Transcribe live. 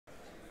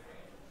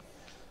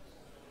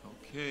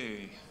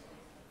Okay.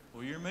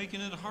 Well, you're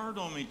making it hard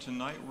on me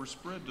tonight. We're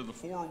spread to the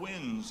four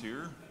winds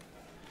here.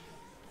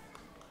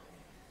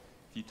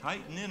 If you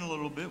tighten in a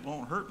little bit,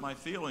 won't hurt my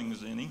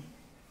feelings any.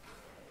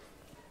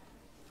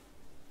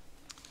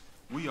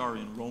 We are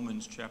in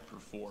Romans chapter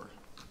 4,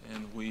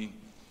 and we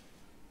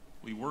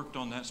worked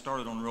on that,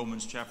 started on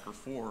Romans chapter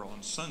 4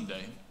 on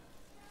Sunday.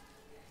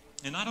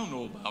 And I don't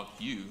know about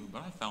you,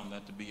 but I found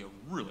that to be a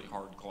really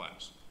hard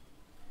class.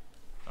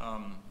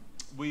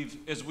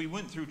 As we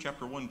went through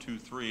chapter 1, 2,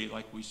 3,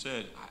 like we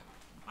said,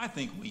 I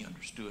think we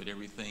understood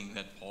everything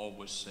that Paul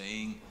was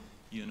saying,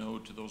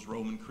 to those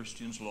Roman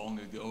Christians long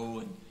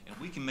ago, and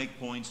we can make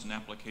points and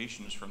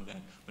applications from that.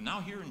 But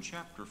now here in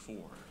chapter 4,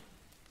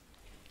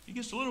 it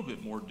gets a little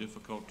bit more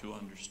difficult to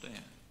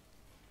understand.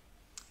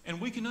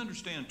 And we can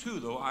understand too,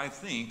 though, I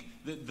think,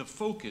 that the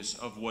focus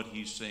of what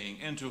he's saying,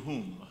 and to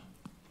whom.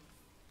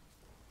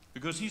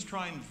 Because he's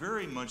trying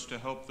very much to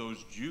help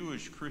those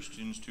Jewish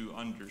Christians to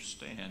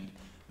understand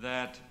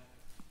that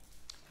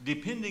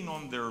depending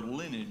on their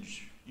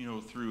lineage,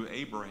 through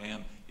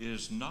Abraham,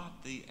 is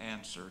not the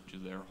answer to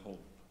their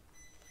hope.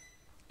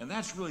 And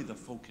that's really the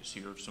focus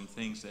here of some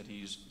things that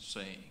he's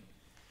saying.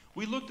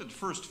 We looked at the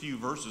first few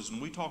verses,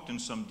 and we talked in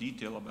some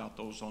detail about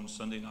those on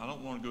Sunday, and I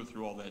don't want to go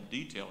through all that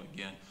detail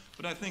again,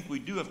 but I think we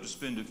do have to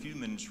spend a few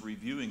minutes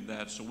reviewing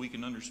that so we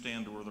can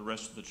understand where the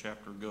rest of the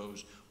chapter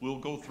goes. We'll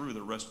go through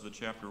the rest of the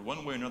chapter.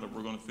 One way or another,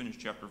 we're going to finish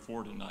chapter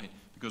 4 tonight,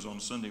 because on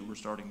Sunday we're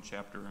starting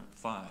chapter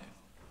 5.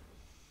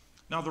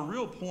 Now, the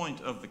real point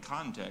of the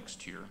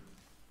context here,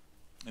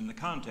 and the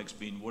context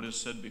being what is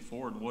said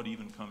before and what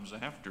even comes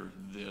after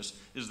this,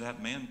 is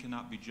that man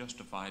cannot be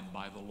justified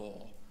by the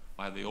law,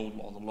 by the old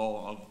law, the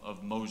law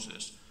of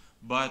Moses.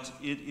 But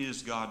it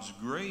is God's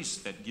grace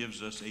that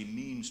gives us a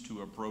means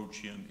to approach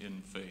him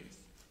in faith.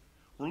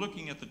 We're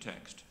looking at the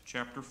text,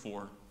 chapter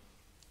 4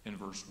 and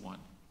verse 1.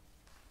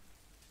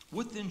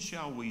 What then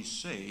shall we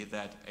say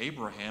that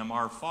Abraham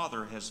our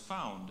father has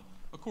found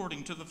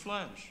according to the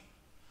flesh?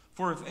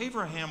 For if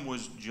Abraham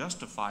was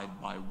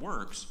justified by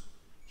works,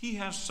 he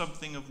has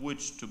something of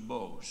which to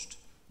boast,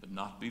 but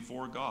not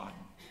before God.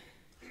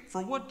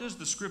 For what does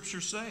the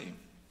Scripture say?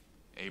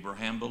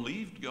 Abraham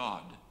believed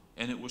God,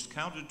 and it was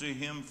counted to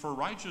him for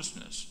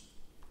righteousness.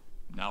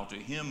 Now to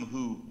him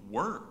who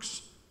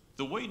works,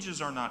 the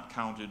wages are not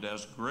counted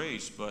as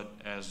grace, but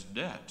as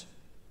debt.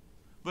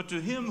 But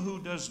to him who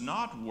does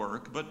not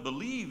work, but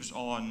believes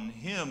on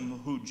him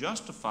who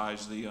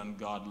justifies the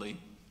ungodly,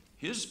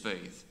 his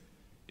faith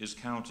is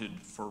counted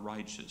for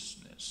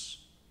righteousness.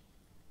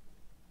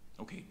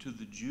 Okay, to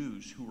the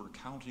Jews who were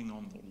counting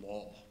on the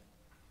law,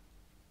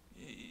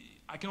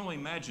 I can only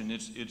imagine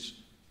it's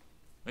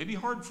maybe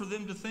hard for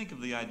them to think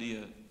of the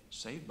idea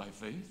saved by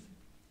faith.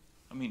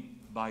 I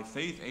mean, by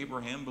faith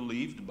Abraham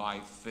believed,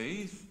 by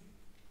faith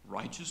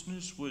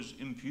righteousness was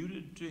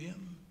imputed to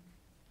him.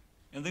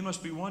 And they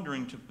must be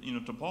wondering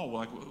to Paul,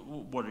 like,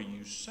 what are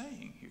you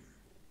saying here?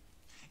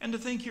 And to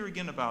think here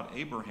again about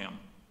Abraham,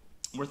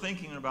 we're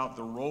thinking about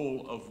the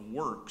role of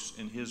works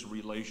in his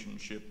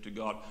relationship to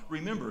God.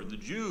 Remember, the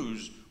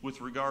Jews,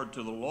 with regard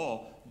to the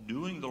law,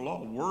 doing the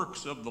law,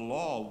 works of the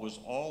law was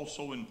all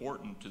so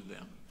important to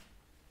them.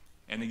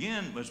 And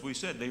again, as we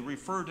said, they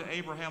referred to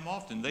Abraham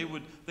often. They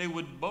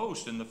would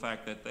boast in the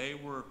fact that they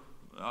were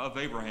of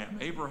Abraham.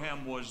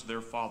 Abraham was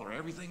their father.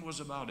 Everything was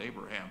about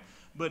Abraham.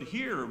 But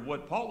here,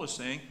 what Paul is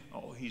saying,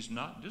 he's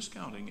not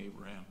discounting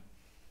Abraham.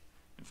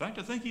 In fact,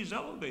 I think he's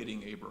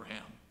elevating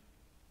Abraham.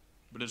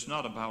 But it's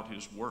not about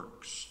his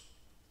works.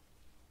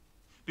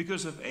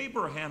 Because if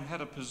Abraham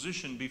had a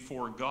position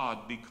before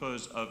God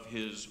because of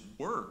his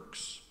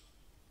works,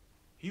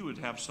 he would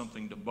have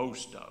something to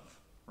boast of,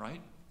 right?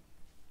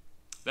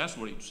 That's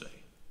what he'd say.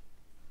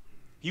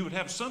 He would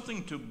have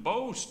something to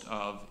boast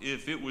of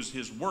if it was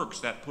his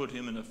works that put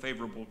him in a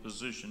favorable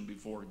position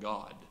before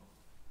God.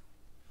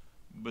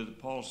 But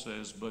Paul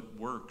says, but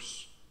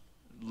works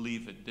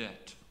leave a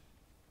debt.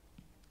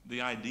 The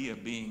idea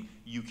being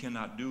you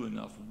cannot do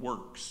enough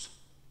works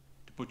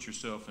to put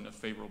yourself in a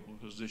favorable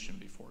position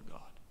before God.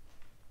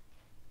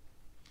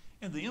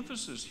 And the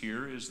emphasis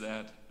here is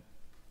that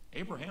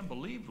Abraham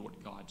believed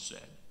what God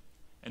said.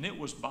 And it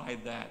was by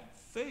that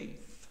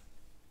faith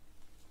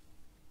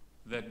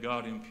that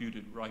God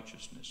imputed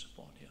righteousness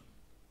upon him.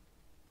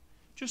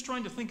 Just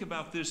trying to think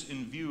about this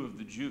in view of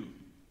the Jew,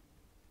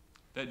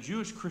 that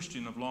Jewish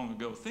Christian of long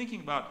ago,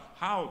 thinking about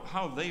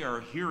how they are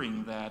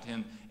hearing that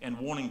and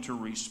wanting to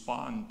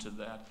respond to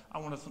that. I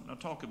want to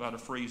talk about a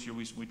phrase here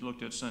we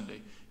looked at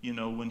Sunday.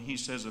 When he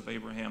says of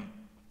Abraham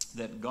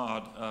that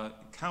God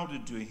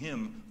counted to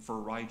him for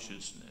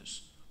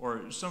righteousness.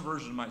 Or some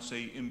versions might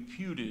say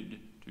imputed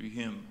to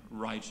him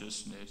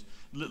righteousness.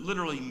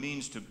 Literally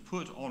means to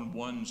put on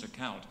one's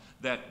account.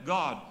 That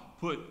God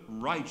put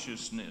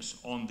righteousness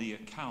on the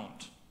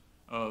account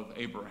of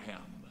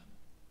Abraham.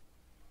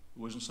 It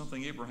wasn't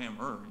something Abraham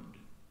earned.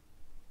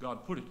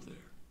 God put it there.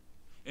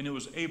 And it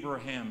was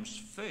Abraham's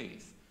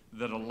faith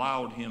that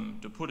allowed him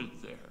to put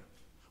it there.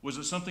 Was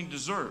it something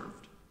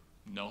deserved?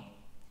 No.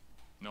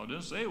 No, it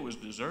doesn't say it was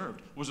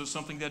deserved. Was it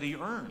something that he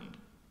earned?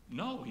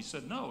 No, he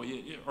said, no,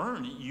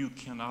 you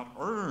cannot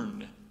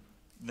earn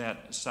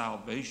that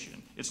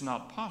salvation. It's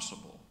not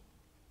possible.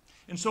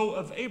 And so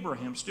of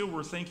Abraham, still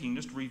we're thinking,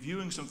 just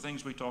reviewing some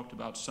things we talked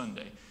about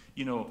Sunday.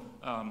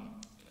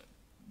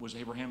 Was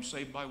Abraham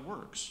saved by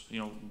works?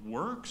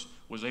 Works?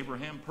 Was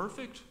Abraham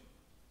perfect?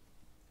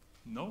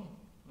 No,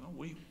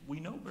 we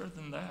know better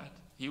than that.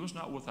 He was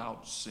not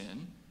without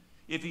sin.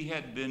 If he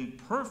had been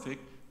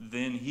perfect,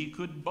 then he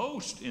could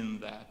boast in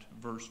that,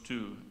 verse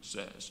 2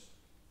 says.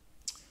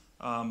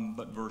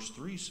 But verse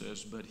 3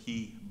 says, but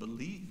he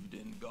believed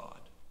in God.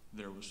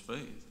 There was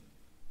faith.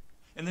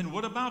 And then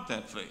what about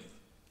that faith?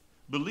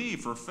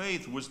 Belief or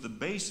faith was the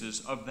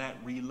basis of that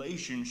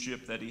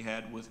relationship that he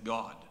had with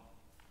God.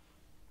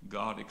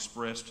 God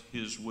expressed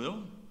his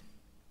will.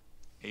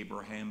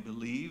 Abraham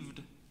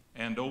believed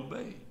and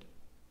obeyed.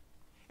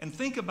 And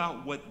think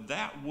about what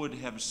that would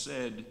have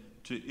said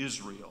to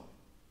Israel.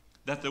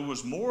 That there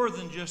was more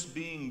than just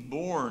being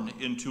born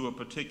into a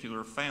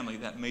particular family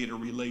that made a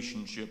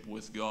relationship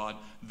with God.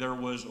 There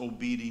was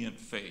obedient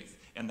faith.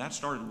 And that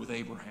started with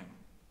Abraham.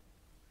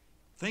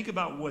 Think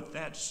about what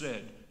that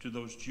said to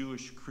those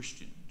Jewish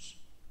Christians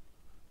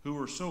who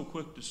were so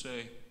quick to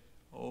say,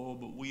 oh,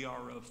 but we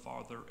are of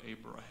Father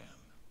Abraham.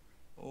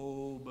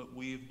 Oh, but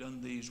we've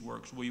done these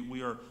works.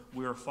 We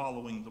are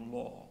following the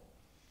law.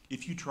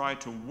 If you try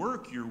to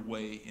work your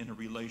way in a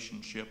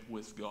relationship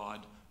with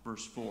God,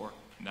 verse 4,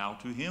 now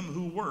to him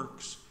who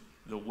works,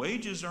 the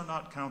wages are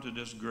not counted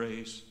as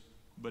grace,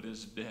 but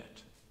as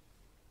debt.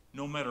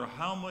 No matter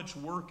how much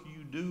work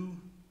you do,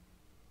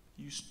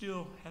 you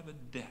still have a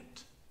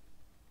debt.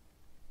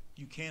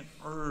 You can't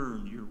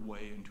earn your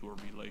way into a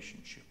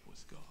relationship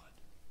with God.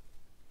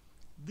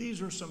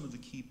 These are some of the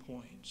key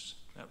points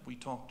that we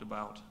talked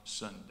about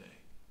Sunday.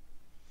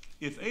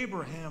 If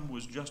Abraham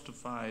was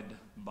justified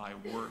by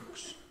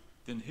works,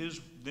 then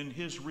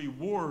his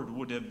reward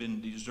would have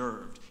been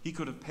deserved. He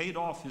could have paid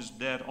off his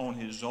debt on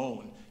his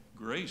own.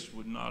 Grace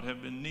would not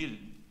have been needed,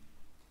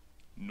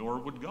 nor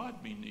would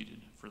God be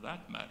needed for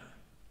that matter.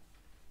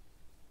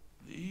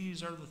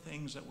 These are the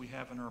things that we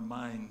have in our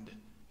mind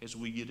as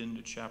we get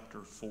into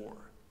chapter 4.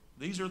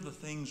 These are the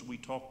things we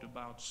talked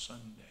about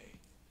Sunday,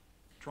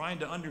 trying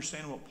to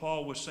understand what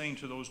Paul was saying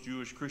to those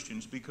Jewish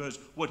Christians, because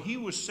what he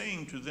was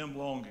saying to them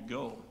long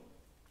ago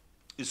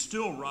is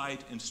still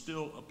right and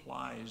still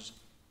applies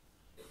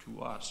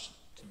to us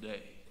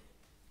today.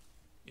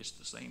 It's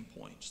the same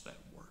points that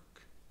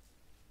work.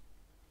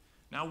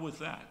 Now with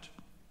that,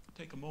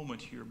 take a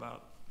moment here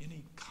about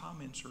any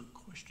comments or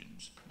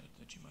questions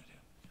that you might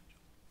have.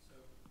 So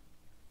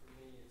for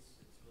me, it's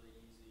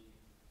really easy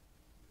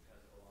because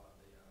a lot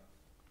of the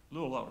A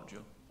little louder,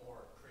 Joe.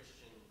 more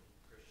Christian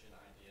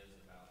ideas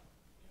about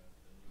the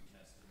New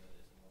Testament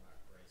is more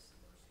about grace and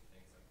mercy,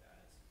 things like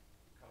that.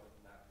 It's coming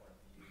from that point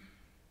of view.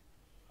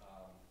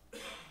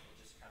 It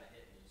just kind of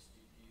hit me.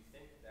 Do you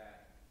think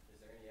that,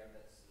 is there any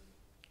evidence to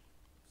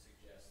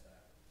suggest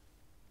that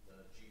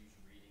the Jews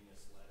reading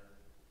this letter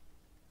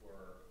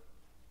were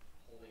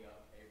holding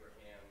up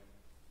Abraham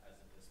as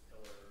this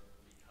pillar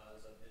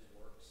because of his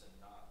works and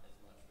not as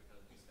much because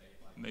of his faith?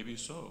 Maybe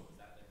so.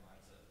 Was that their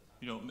mindset at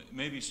the time?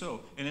 Maybe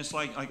so. And it's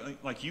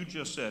like you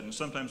just said, and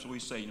sometimes we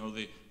say,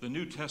 the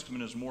New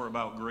Testament is more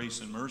about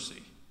grace and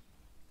mercy.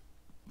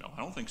 No, I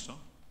don't think so.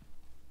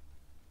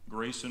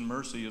 Grace and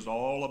mercy is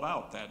all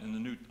about that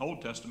in the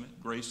Old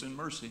Testament, grace and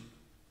mercy.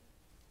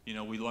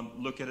 We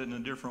look at it in a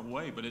different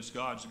way, but it's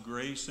God's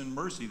grace and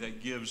mercy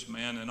that gives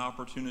man an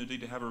opportunity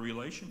to have a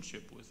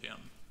relationship with him.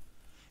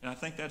 And I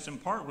think that's in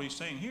part what he's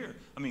saying here.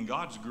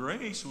 God's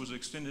grace was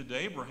extended to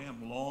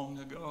Abraham long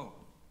ago.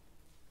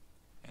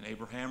 And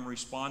Abraham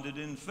responded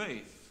in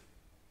faith.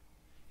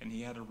 And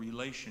he had a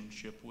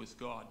relationship with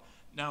God.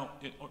 Now,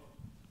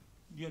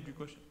 you have your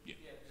question? Yeah.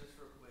 Yeah, just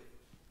real quick.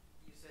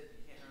 You said you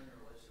can't earn your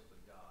relationship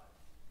with God.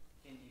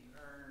 Can you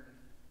earn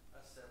a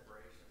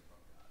separation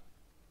from God?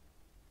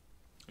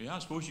 Yeah, I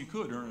suppose you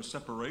could earn a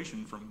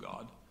separation from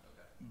God.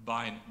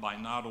 Okay. By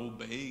not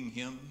obeying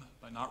him,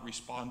 by not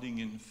responding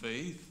in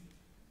faith.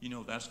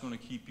 That's going to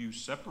keep you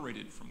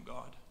separated from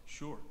God.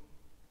 Sure.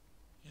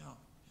 Yeah.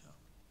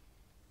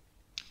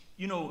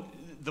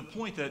 The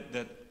point that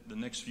the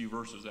next few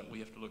verses that we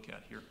have to look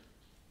at here.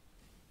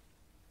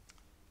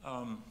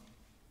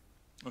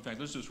 In fact,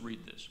 let's just read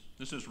this.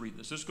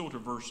 Let's go to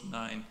verse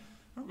 9.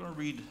 We're going to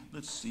read,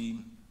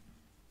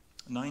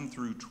 9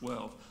 through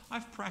 12.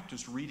 I've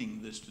practiced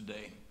reading this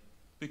today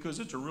because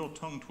it's a real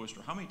tongue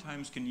twister. How many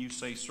times can you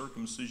say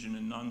circumcision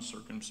and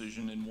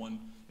non-circumcision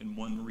in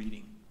one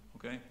reading?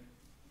 Okay?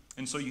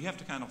 And so you have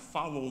to kind of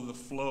follow the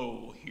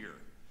flow here.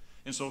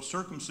 And so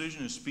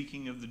circumcision is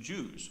speaking of the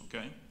Jews,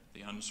 okay?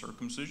 The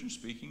uncircumcision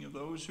speaking of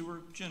those who are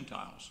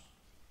Gentiles.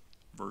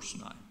 Verse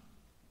 9.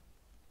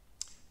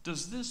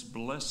 Does this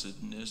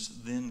blessedness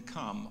then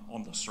come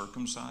on the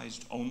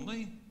circumcised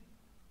only,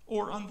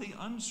 or on the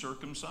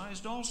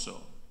uncircumcised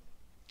also?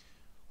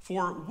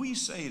 For we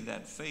say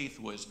that faith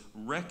was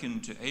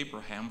reckoned to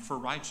Abraham for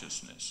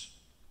righteousness.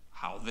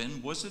 How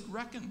then was it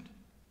reckoned?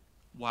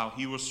 While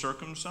he was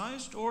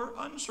circumcised or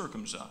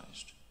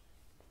uncircumcised?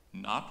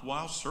 Not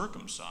while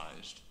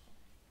circumcised,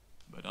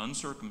 but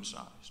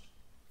uncircumcised.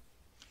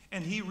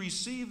 And he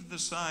received the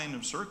sign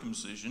of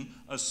circumcision,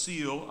 a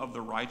seal of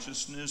the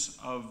righteousness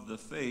of the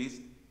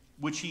faith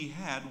which he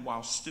had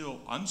while still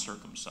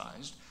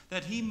uncircumcised,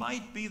 that he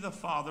might be the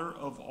father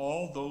of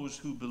all those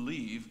who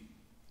believe,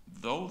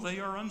 though they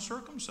are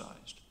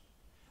uncircumcised,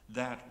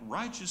 that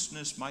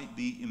righteousness might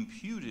be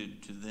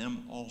imputed to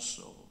them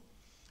also,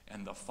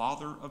 and the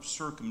father of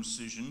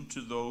circumcision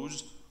to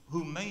those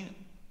who may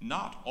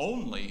not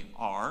only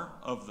are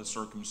of the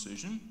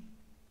circumcision,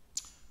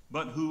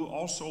 but who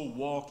also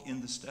walk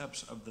in the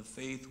steps of the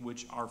faith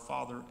which our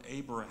father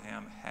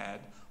Abraham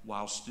had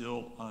while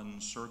still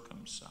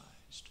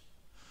uncircumcised.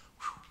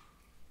 Whew.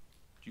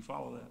 Do you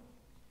follow that?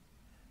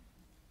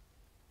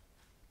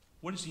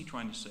 What is he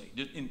trying to say?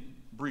 In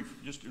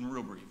brief, just in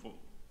real brief,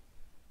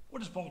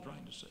 what is Paul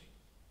trying to say?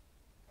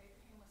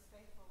 Abraham was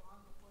faithful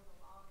long before the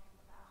law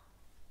came about.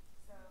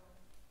 So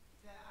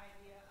the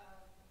idea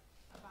of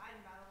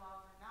abiding by the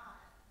law or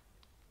not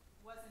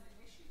wasn't an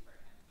issue for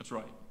him. That's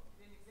right. It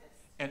didn't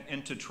exist.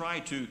 And to try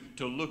to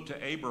look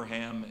to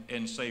Abraham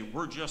and say,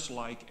 we're just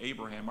like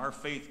Abraham. Our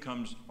faith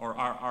comes, or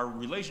our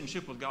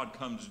relationship with God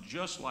comes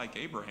just like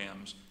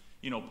Abraham's.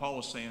 Paul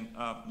is saying,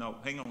 no,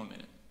 hang on a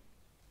minute.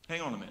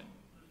 Hang on a minute.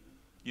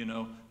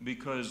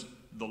 Because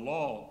the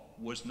law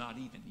was not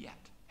even yet,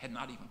 had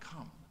not even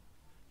come.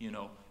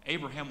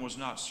 Abraham was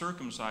not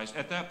circumcised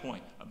at that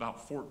point.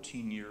 About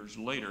 14 years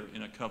later,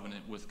 in a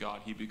covenant with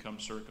God, he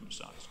becomes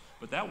circumcised.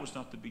 But that was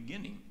not the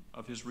beginning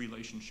of his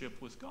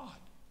relationship with God.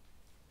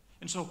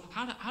 And so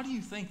how do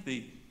you think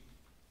the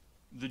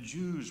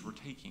Jews were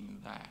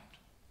taking that?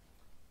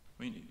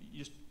 I mean,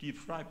 you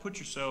try to put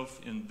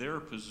yourself in their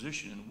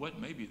position and what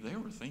maybe they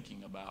were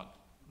thinking about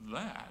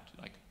that.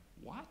 Like,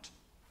 what?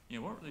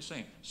 What were they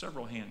saying?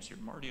 Several hands here.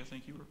 Marty, I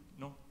think you were,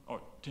 no?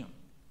 Oh, Tim.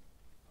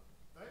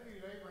 They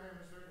viewed Abraham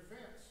as their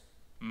defense.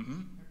 Mm-hmm.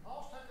 And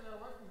Paul's taking that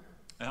away from them.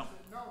 Yeah. He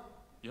said, no,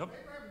 Yep.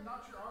 Abraham is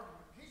not your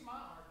argument. He's my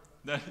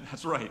argument.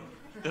 That's right.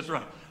 That's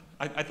right.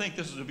 I think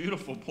this is a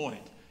beautiful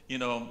point.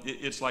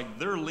 It's like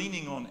they're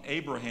leaning on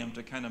Abraham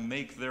to kind of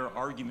make their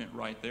argument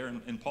right there.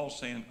 And Paul's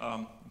saying,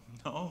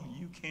 no,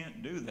 you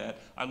can't do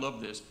that. I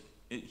love this.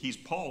 He's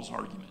Paul's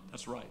argument.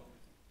 That's right.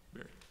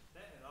 Barry.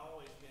 That had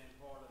always been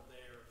part of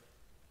their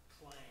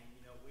claim.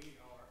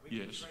 We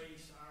Yes. can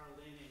trace our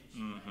lineage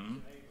Mm-hmm.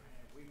 back to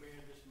Abraham. We bear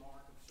this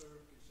mark of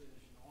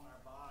circumcision on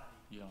our body.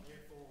 Yeah.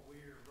 Therefore,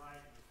 we're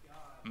right with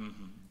God.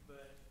 Mm-hmm.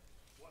 But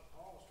what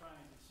Paul's trying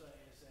to say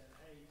is that,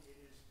 hey,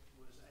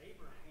 was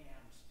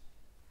Abraham's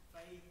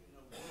faith and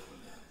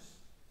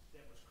obedience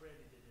that was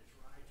credited as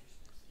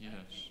righteousness. And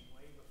that Yes. came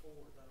way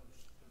before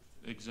those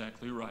two.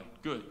 Exactly right.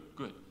 Good.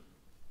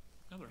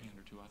 Another hand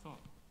or two, I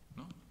thought.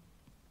 No?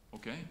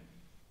 Okay.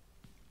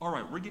 All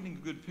right, we're getting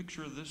a good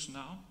picture of this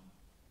now.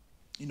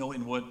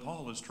 In what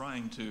Paul is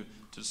trying to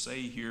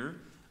say here.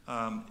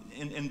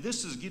 And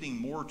this is getting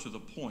more to the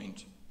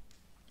point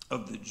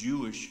of the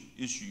Jewish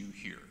issue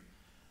here.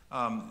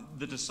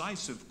 The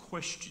decisive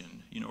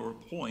question, or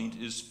point,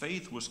 is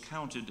faith was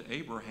counted to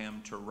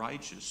Abraham to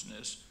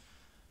righteousness,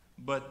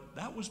 but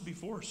that was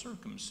before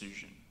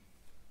circumcision.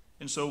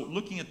 And so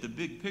looking at the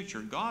big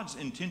picture, God's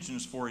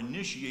intentions for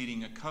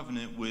initiating a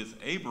covenant with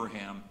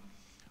Abraham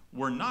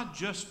were not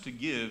just to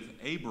give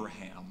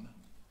Abraham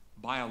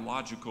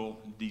biological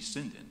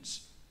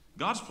descendants.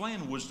 God's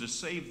plan was to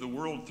save the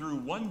world through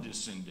one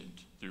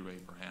descendant, through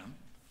Abraham,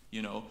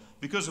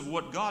 because of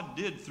what God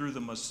did through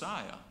the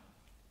Messiah.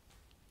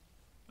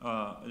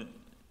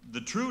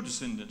 The true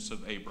descendants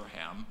of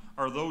Abraham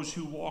are those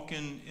who walk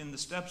in the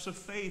steps of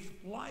faith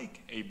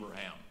like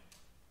Abraham.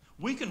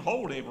 We can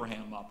hold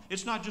Abraham up.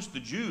 It's not just the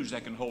Jews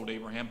that can hold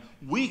Abraham.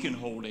 We can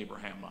hold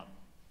Abraham up.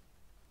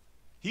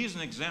 He is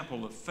an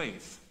example of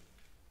faith,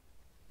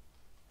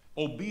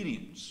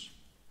 obedience,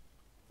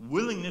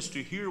 willingness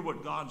to hear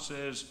what God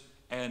says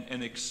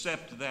and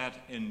accept that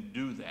and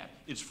do that.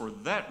 It's for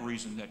that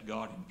reason that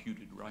God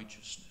imputed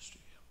righteousness to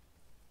him.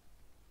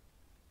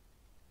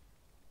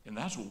 And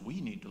that's what we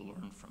need to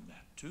learn from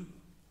that too.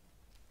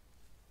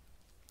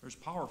 There's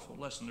powerful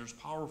lesson. There's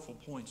powerful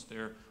points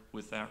there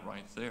with that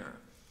right there.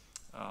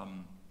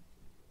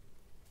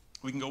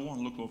 We can go on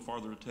and look a little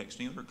farther at text.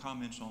 Any other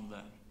comments on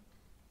that?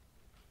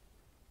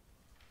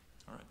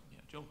 All right.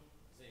 Yeah, Joe?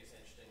 I think it's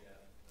interesting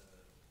that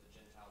the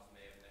Gentiles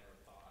may have never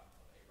thought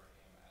of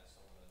Abraham as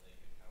someone that they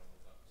could kind of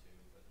look up to,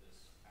 but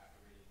after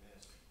reading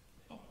this,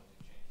 they wanted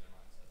to change their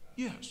mindset about it.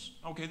 Yes.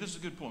 Okay, this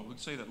is a good point. We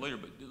can say that later,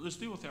 but let's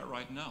deal with that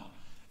right now.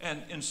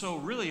 And so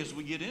really as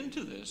we get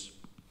into this,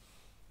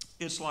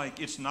 it's like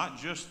it's not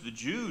just the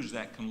Jews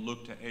that can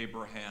look to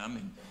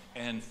Abraham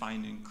and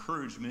find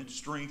encouragement,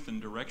 strength,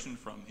 and direction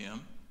from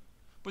him,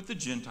 but the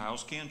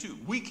Gentiles can too.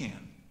 We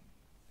can.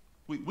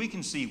 We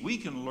can see, we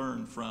can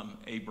learn from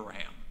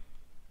Abraham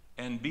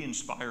and be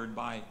inspired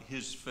by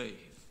his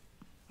faith.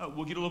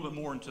 We'll get a little bit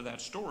more into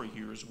that story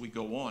here as we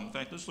go on. In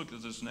fact, let's look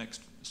at this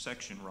next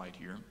section right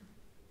here.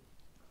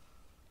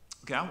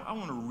 Okay, I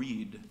want to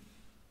read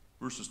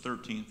verses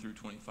 13 through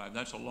 25.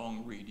 That's a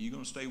long read. Are you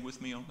going to stay with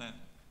me on that?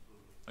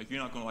 Like, you're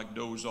not going to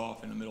doze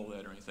off in the middle of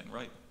that or anything,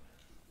 right?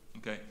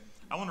 Okay.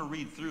 I want to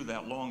read through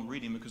that long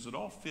reading because it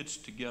all fits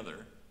together.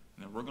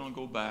 And then we're going to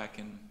go back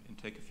and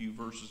take a few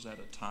verses at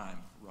a time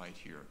right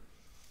here.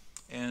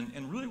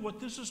 And really what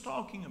this is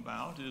talking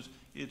about is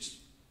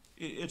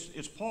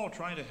it's Paul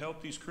trying to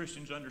help these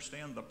Christians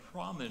understand the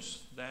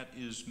promise that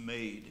is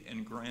made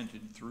and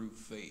granted through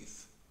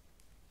faith.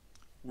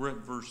 We're at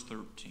verse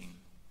 13.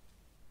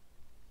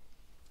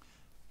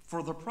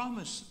 For the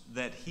promise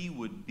that he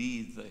would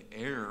be the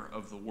heir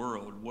of the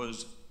world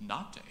was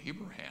not to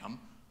Abraham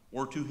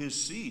or to his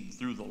seed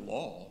through the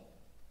law,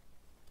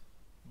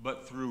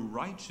 but through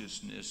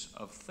righteousness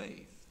of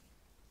faith.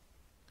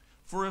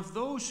 For if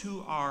those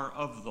who are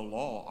of the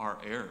law are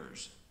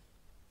heirs,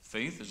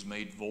 faith is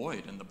made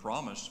void and the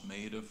promise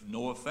made of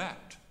no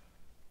effect,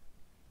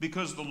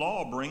 because the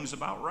law brings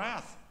about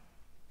wrath.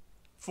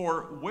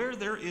 For where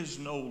there is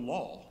no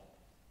law,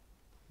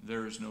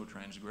 there is no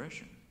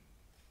transgression.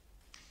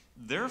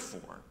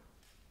 Therefore,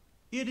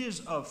 it is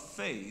of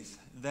faith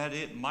that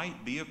it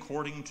might be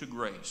according to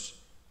grace,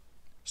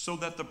 so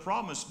that the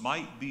promise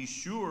might be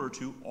sure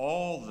to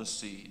all the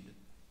seed,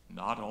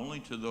 not only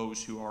to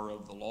those who are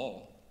of the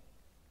law,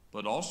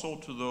 but also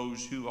to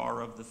those who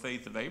are of the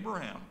faith of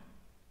Abraham,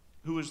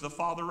 who is the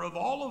father of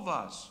all of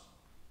us.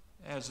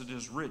 As it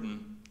is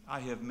written, I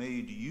have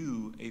made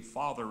you a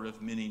father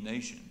of many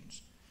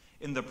nations,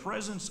 in the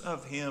presence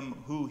of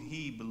him who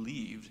he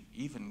believed,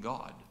 even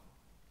God,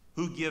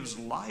 who gives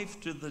life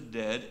to the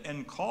dead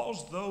and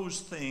calls those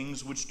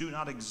things which do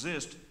not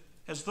exist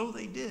as though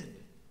they did,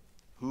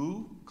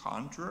 who,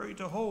 contrary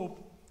to hope,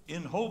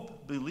 in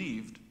hope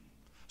believed,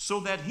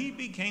 so that he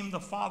became the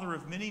father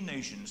of many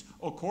nations,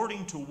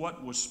 according to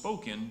what was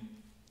spoken,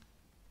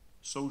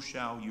 so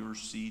shall your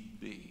seed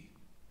be.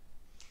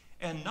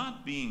 And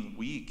not being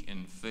weak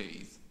in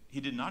faith, he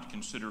did not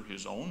consider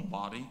his own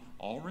body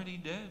already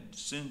dead,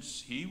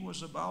 since he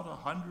was about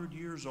 100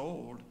 years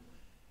old,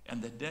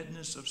 and the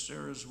deadness of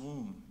Sarah's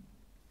womb.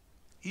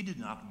 He did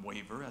not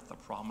waver at the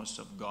promise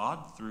of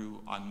God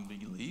through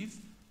unbelief,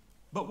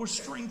 but was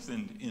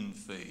strengthened in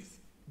faith,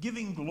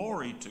 giving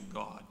glory to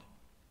God,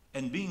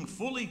 and being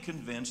fully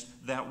convinced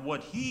that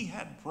what he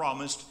had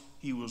promised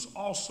he was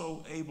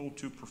also able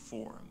to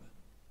perform.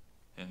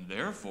 And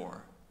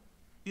therefore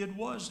it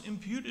was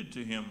imputed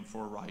to him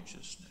for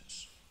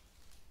righteousness.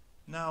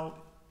 Now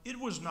it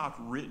was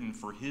not written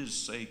for his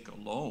sake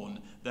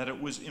alone that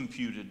it was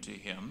imputed to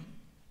him,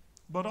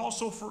 but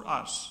also for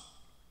us,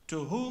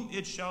 to whom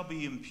it shall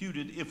be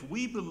imputed if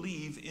we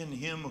believe in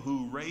him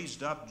who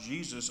raised up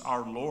Jesus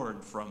our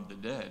Lord from the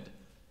dead,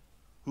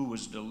 who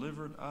was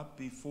delivered up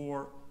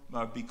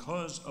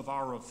because of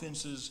our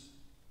offenses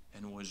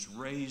and was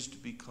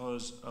raised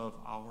because of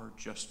our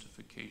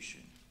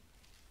justification.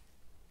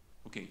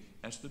 Okay,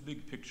 that's the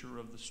big picture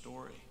of the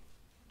story.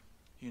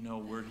 You know,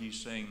 where he's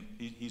saying,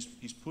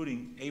 he's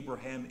putting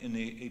Abraham in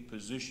a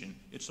position,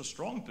 it's a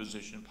strong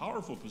position,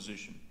 powerful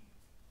position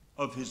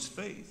of his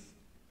faith.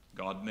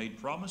 God made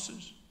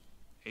promises.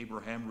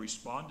 Abraham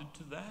responded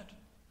to that.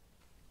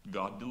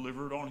 God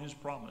delivered on his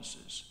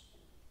promises.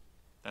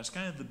 That's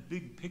kind of the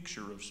big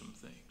picture of some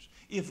things.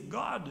 If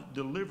God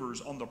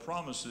delivers on the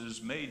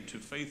promises made to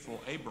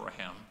faithful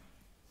Abraham,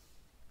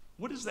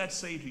 what does that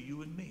say to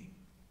you and me?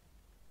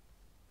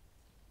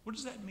 What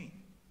does that mean?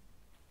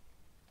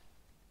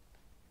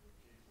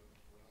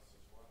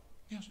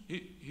 Yes,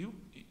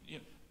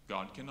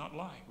 God cannot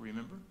lie,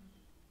 remember?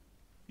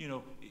 You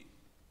know,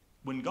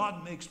 when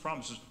God makes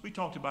promises, we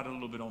talked about it a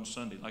little bit on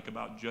Sunday, like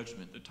about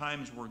judgment, the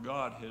times where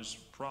God has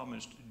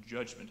promised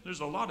judgment. There's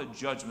a lot of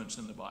judgments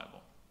in the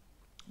Bible.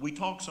 We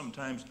talk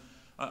sometimes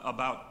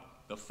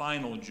about the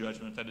final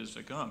judgment that is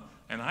to come,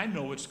 and I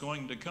know it's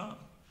going to come,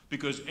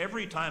 because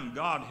every time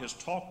God has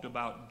talked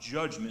about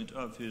judgment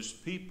of his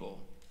people,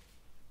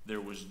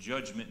 there was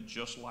judgment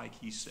just like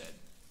he said,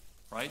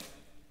 right?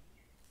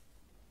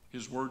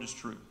 His word is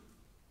true.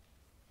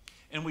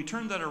 And we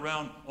turn that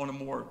around on a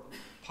more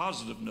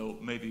positive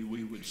note, maybe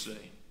we would say.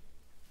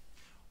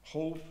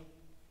 Hope,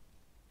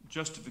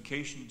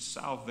 justification,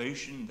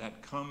 salvation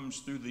that comes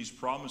through these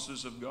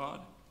promises of God,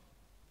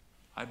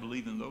 I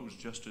believe in those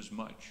just as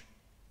much.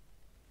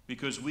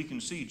 Because we can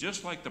see,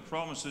 just like the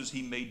promises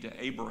he made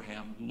to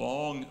Abraham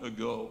long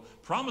ago,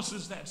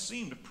 promises that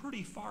seemed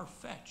pretty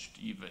far-fetched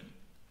even.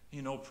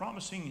 You know,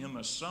 promising him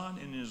a son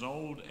in his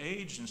old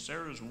age, and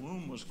Sarah's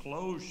womb was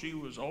closed, she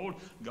was old.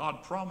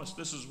 God promised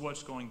this is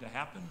what's going to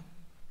happen.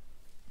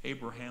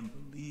 Abraham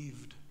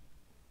believed,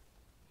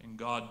 and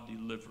God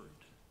delivered.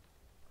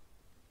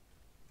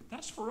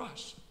 That's for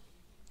us.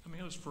 I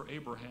mean, it was for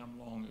Abraham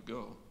long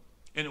ago,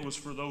 and it was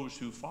for those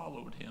who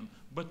followed him.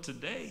 But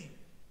today,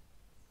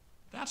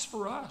 that's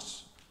for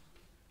us.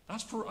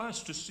 That's for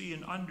us to see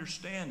and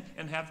understand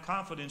and have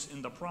confidence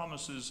in the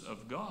promises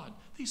of God.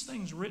 These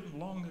things written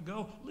long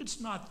ago, let's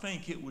not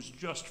think it was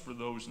just for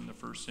those in the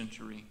first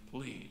century,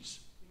 please.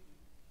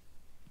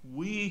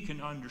 We can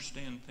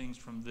understand things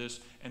from this,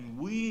 and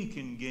we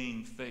can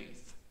gain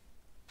faith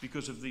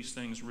because of these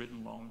things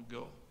written long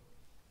ago.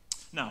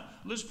 Now,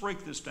 let's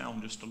break this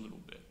down just a little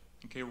bit.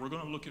 Okay, we're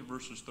going to look at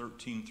verses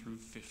 13 through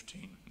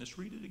 15. Let's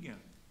read it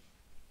again.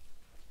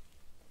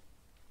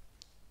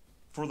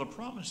 For the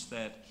promise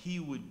that he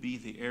would be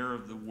the heir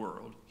of the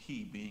world,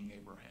 he being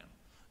Abraham,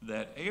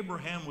 that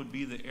Abraham would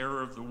be the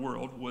heir of the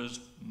world was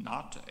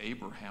not to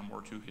Abraham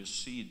or to his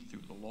seed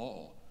through the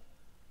law,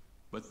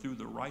 but through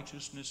the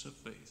righteousness of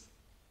faith.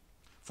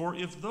 For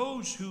if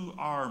those who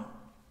are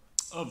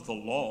of the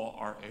law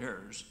are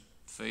heirs,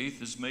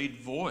 faith is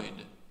made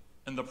void,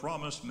 and the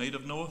promise made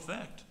of no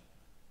effect.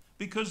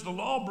 Because the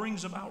law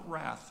brings about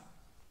wrath.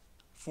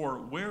 For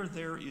where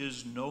there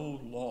is no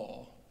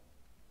law,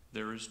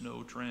 there is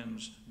no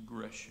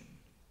transgression.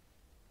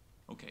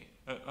 Okay,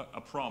 a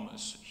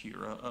promise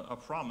here, a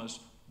promise,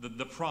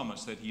 the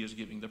promise that he is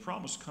giving. The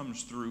promise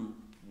comes through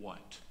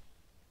what?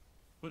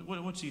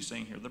 What's he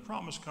saying here? The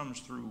promise comes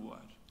through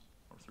what?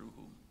 Or through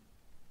whom?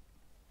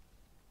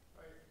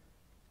 Faith.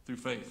 Through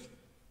faith.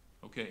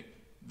 Okay,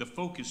 the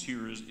focus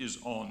here is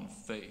on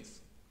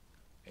faith.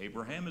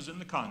 Abraham is in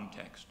the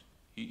context.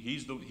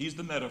 He's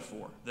the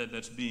metaphor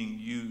that's being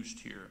used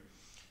here.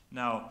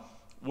 Now,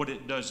 what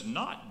it does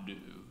not do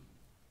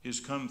is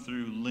come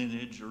through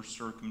lineage or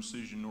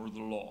circumcision or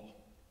the law.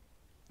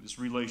 This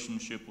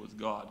relationship with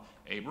God.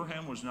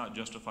 Abraham was not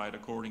justified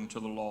according to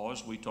the law,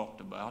 as we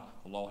talked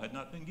about. The law had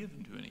not been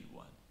given to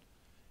anyone.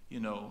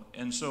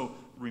 And so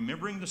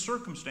remembering the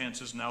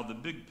circumstances now, the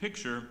big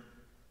picture,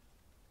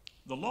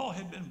 the law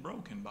had been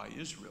broken by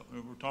Israel.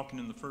 We're talking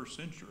in the first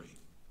century.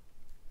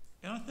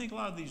 And I think a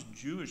lot of these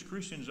Jewish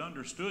Christians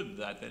understood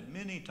that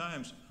many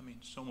times,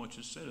 so much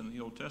is said in the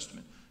Old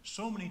Testament,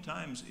 so many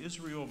times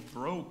Israel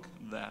broke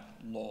that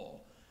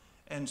law.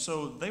 And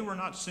so they were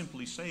not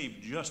simply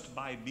saved just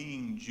by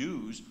being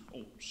Jews.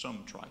 Oh,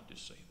 some tried to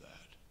say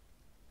that.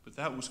 But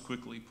that was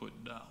quickly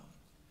put down.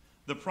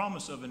 The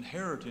promise of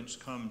inheritance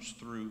comes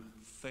through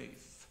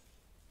faith.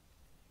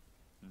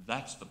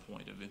 That's the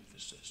point of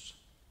emphasis.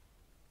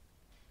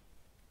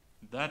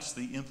 That's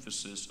the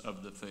emphasis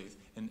of the faith.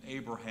 And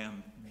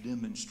Abraham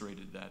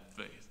demonstrated that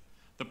faith.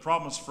 The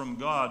promise from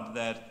God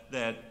that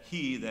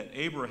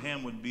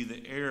Abraham would be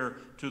the heir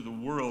to the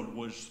world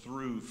was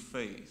through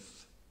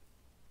faith.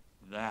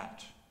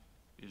 That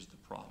is the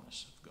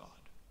promise of God.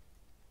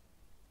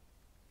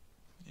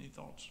 Any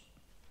thoughts?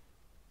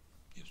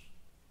 Yes.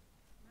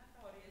 My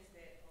thought is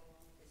that,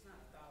 it's not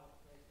a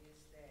thought, but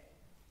it's that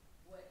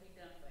what he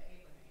done for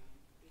Abraham,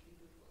 he can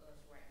do for us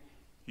right now.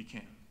 He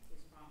can. His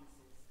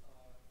promises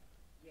are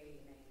yea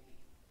and amen.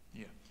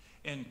 Yeah.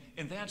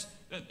 And that's,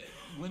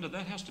 Linda,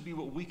 that has to be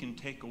what we can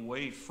take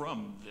away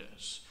from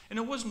this. And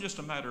it wasn't just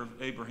a matter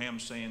of Abraham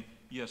saying,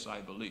 yes,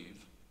 I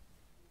believe.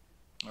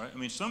 All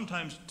right?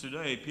 Sometimes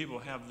today people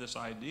have this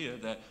idea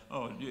that,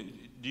 oh,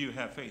 do you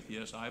have faith?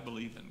 Yes, I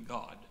believe in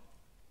God.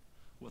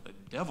 Well, the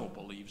devil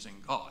believes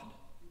in God.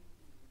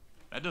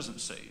 That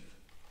doesn't save.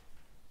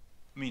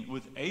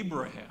 With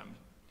Abraham,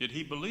 did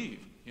he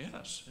believe?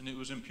 Yes, and it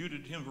was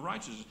imputed to him for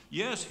righteousness.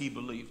 Yes, he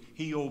believed.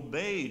 He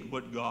obeyed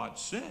what God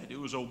said. It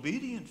was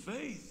obedient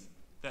faith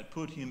that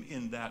put him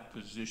in that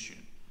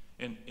position.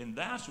 And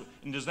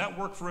does that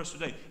work for us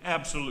today?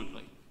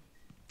 Absolutely.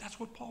 That's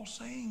what Paul's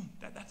saying.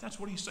 That's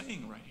what he's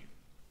saying right here.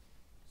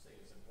 I think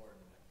it's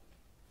important.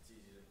 It's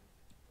easy to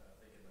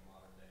think in the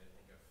modern day to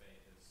think of faith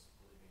as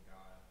believing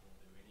God will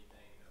do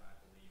anything that I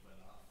believe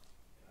enough.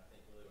 And I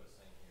think really what it's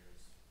saying here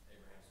is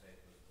Abraham's faith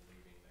was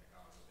believing that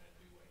God was going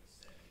to do what he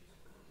said he was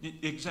going to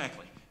do.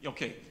 Exactly.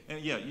 Okay.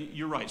 Yeah,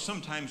 you're right.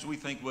 Sometimes we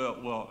think,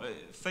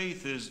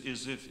 faith is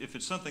if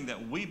it's something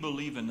that we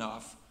believe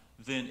enough,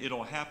 then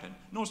it'll happen.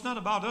 No, it's not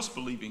about us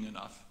believing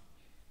enough.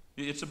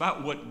 It's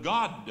about what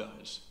God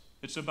does.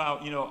 It's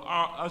about,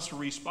 us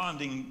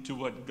responding to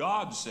what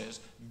God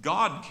says.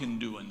 God can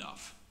do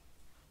enough.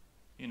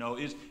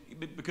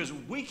 Because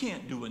we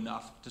can't do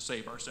enough to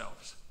save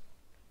ourselves.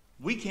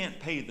 We can't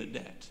pay the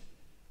debt.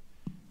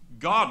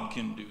 God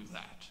can do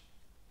that.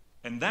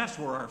 And that's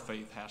where our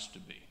faith has to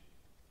be.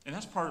 And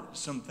that's part of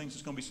some things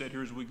that's going to be said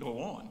here as we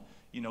go on.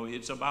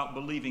 It's about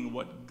believing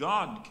what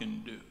God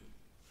can do.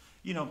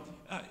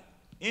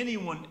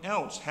 Anyone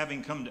else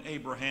having come to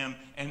Abraham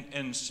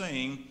and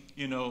saying,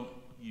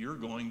 you're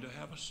going to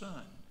have a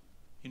son.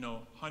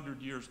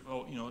 100 years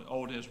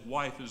old, his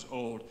wife is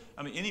old.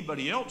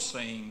 Anybody else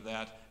saying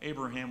that,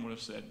 Abraham would have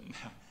said,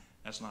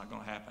 that's not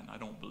going to happen. I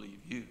don't believe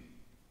you.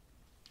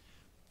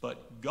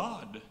 But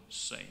God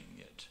saying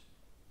it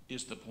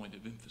is the point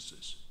of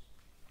emphasis.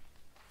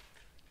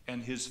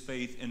 And his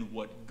faith in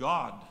what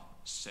God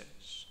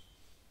says.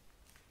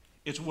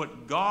 It's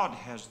what God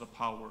has the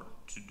power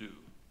to do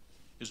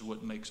is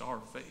what makes our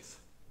faith.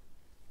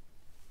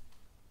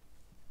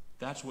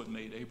 That's what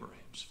made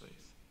Abraham's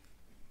faith.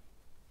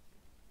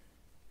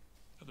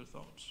 Other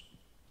thoughts?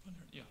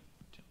 Yeah,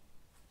 Tim.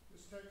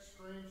 This text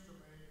screams to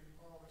me, and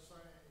Paul is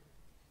saying,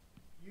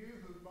 you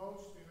who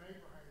boast in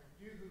Abraham,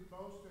 you who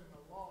boast in the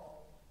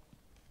law,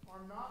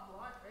 are not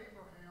like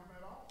Abraham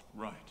at all.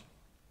 Right.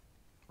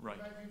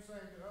 Imagine him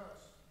saying to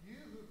us, you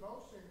who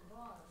boast in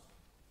Christ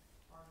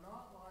are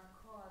not like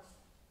Christ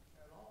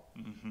at all.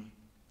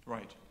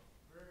 Right.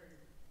 Very.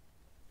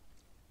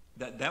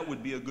 That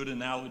would be a good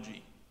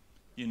analogy.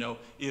 You know,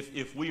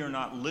 if we are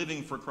not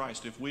living for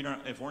Christ, if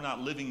we're not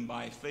living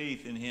by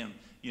faith in Him,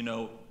 you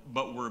know,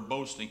 but we're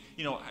boasting.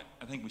 You know,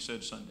 I think we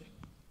said Sunday,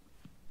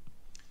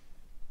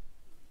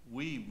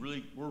 we're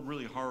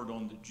really hard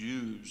on the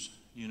Jews,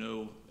 you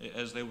know,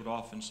 as they would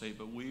often say,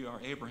 but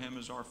Abraham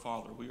is our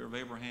father. We are of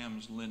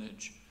Abraham's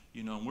lineage,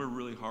 you know, and we're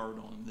really hard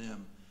on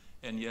them.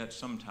 And yet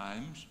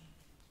sometimes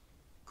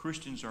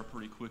Christians are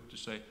pretty quick to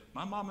say,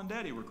 my mom and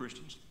daddy were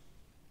Christians.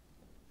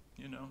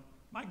 You know,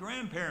 my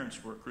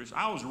grandparents were Christians.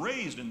 I was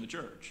raised in the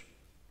church,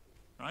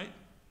 right?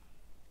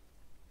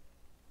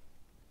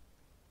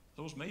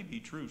 Those may be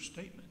true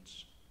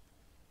statements.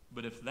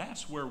 But if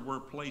that's where we're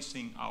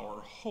placing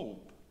our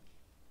hope,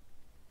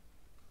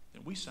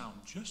 then we sound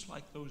just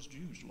like those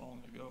Jews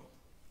long ago,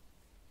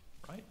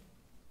 right?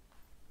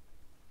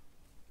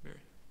 Barry.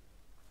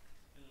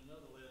 In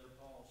another letter,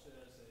 Paul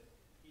says that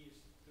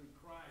through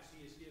Christ,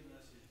 He has given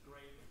us His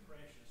great and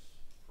precious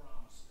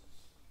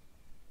promises.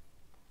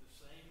 The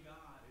same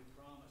God who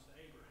promised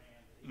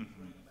Abraham that He would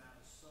bring about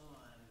a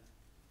son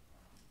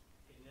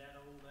in that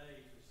old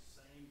age is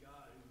the same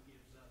God who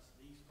gives us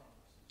these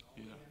promises. All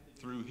we have to do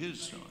Through is His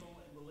be Son.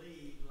 faithful and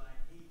believe like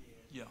He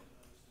did. Yeah.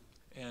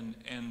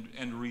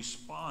 And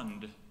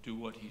respond to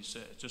what He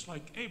says. Just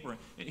like Abraham.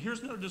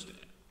 Here's another just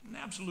an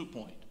absolute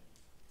point.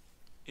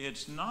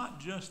 It's not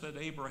just that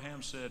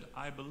Abraham said,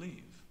 I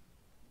believe.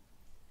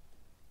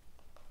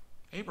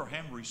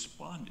 Abraham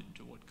responded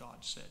to what God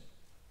said.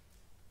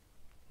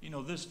 You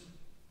know, this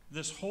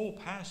whole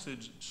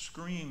passage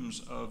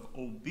screams of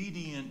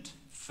obedient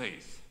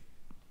faith.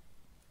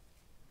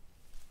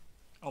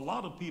 A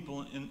lot of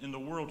people in the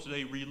world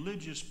today,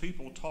 religious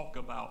people, talk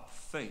about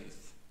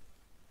faith.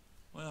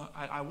 Well,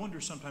 I wonder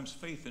sometimes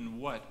faith in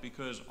what?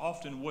 Because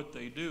often what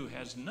they do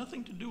has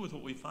nothing to do with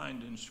what we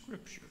find in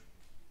Scripture.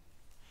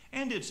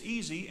 And it's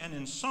easy, and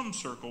in some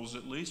circles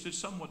at least, it's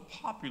somewhat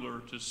popular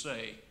to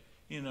say,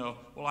 you know,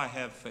 well, I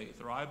have faith,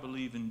 or I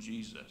believe in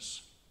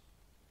Jesus.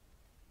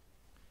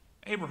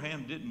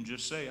 Abraham didn't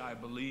just say, I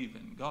believe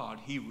in God.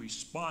 He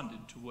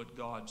responded to what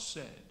God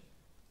said.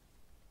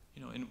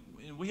 You know,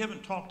 and we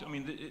haven't talked, I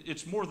mean,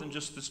 it's more than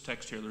just this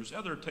text here. There's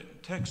other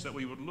texts that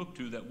we would look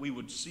to that we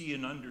would see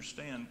and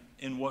understand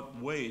in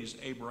what ways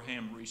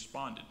Abraham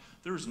responded.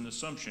 There's an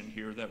assumption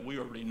here that we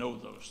already know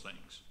those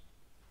things.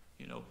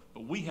 You know,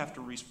 but we have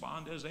to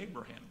respond as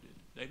Abraham did.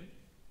 David?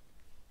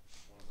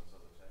 One of those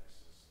other texts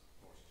is,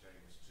 of course,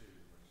 James 2,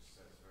 which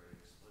says very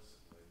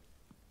explicitly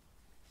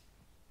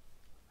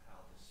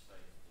how this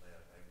faith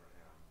led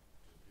Abraham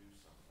to do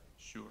something.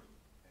 Sure.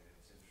 And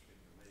it's interesting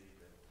to me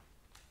that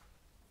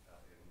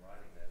in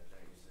writing that,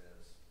 James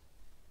says,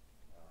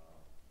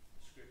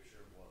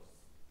 Scripture was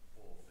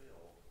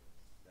fulfilled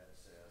that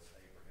says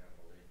Abraham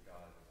believed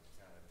God and it was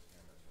counted to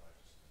him as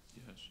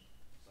righteousness. Yes.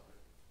 So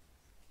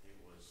it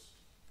was,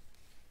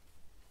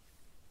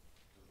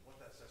 what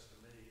that says to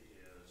me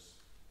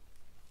is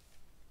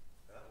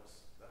that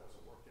was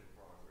a work in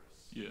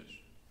progress. Yes.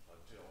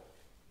 Until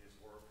his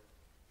work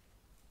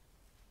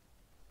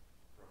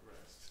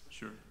progressed.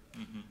 Sure.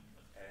 Mm-hmm.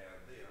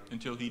 And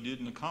then Until he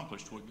didn't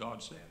accomplish what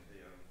God said. And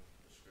then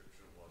the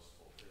Scripture was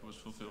fulfilled. It was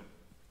fulfilled.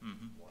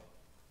 Mm-hmm. What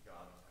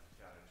God had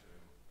counted to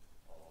him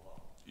all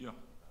along. Yeah.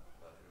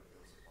 But it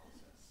was a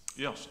process.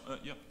 Yes.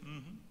 Yeah.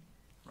 Mm-hmm.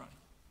 Right.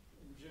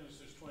 In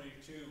Genesis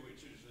 22,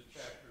 which is the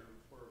chapter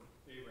where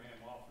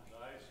Abraham offers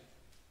Isaac,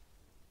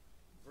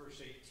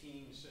 verse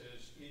 18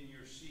 says, in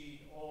your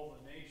seed all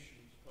the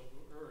nations of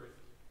the earth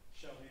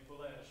shall be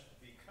blessed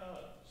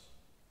because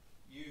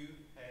you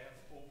have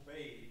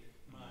obeyed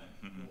my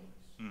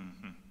voice.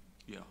 Mm-hmm.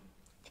 Yeah.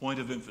 Point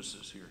of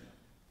emphasis here.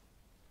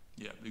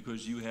 Yeah,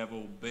 because you have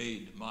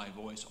obeyed my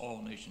voice,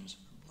 all nations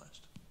are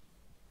blessed.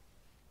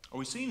 Are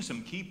we seeing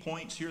some key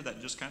points here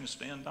that just kind of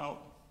stand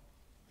out?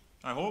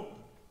 I hope,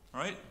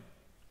 right?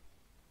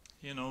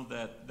 You know,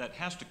 that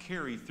has to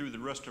carry through the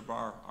rest of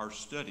our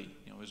study,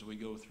 you know, as we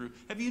go through.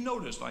 Have you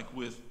noticed, like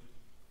with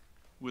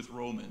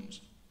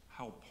Romans,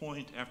 how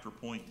point after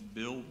point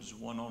builds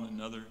one on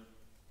another?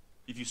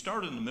 If you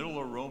start in the middle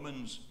of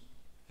Romans,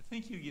 I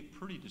think you get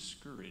pretty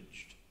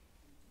discouraged.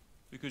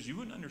 Because you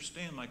wouldn't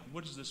understand, like,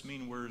 what does this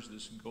mean? Where is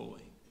this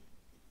going?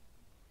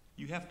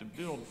 You have to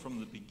build from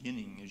the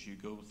beginning as you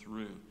go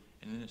through,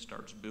 and then it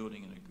starts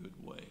building in a good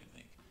way, I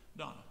think.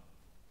 Donna.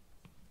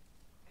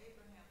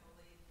 Abraham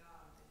believed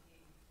God that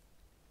he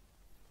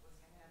was going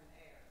to have an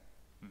heir.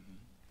 Mm-hmm.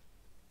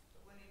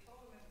 But when he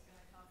told him it was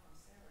going to come from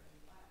Sarah, he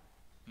laughed.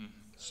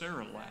 Mm-hmm. So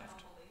Sarah is that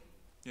laughed. unbelief?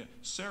 Yeah,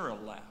 Sarah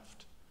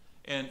laughed.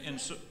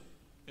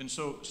 And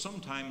so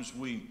sometimes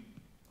we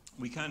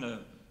kind of,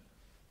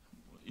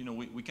 you know,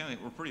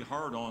 we're pretty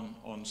hard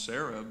on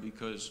Sarah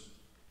because,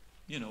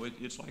 you know,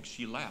 it's like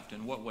she laughed.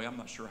 In what way? I'm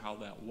not sure how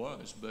that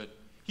was. But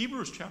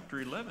Hebrews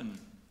chapter 11,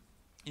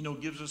 you know,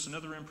 gives us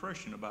another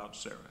impression about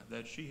Sarah,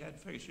 that she had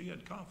faith. She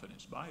had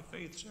confidence. By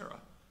faith,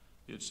 Sarah,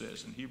 it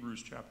says in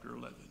Hebrews chapter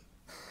 11.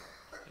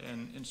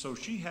 And so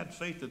she had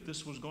faith that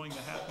this was going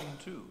to happen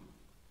too.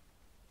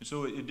 And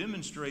so it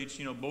demonstrates,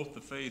 you know, both the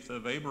faith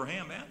of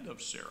Abraham and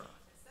of Sarah.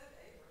 It said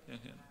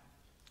Abraham. Yeah.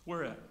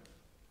 Where at?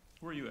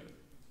 Where are you at?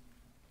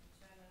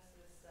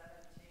 Genesis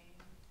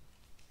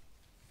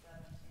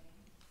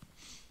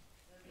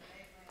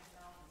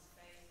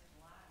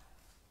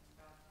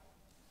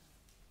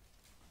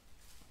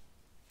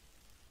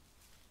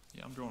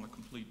drawing a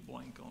complete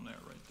blank on that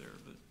right there,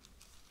 but.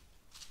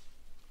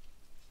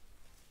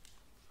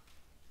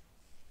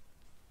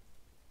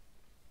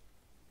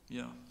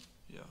 Yeah,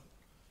 yeah.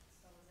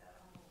 So is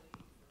that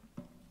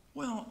unbelief?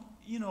 Well,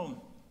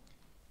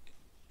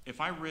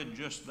 if I read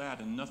just that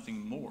and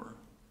nothing more,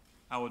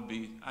 I'd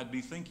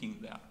be thinking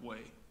that way.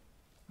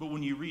 But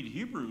when you read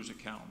Hebrews'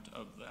 account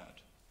of that,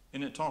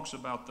 and it talks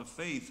about the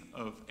faith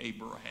of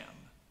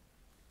Abraham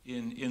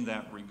in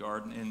that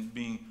regard and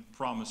being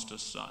promised a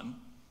son,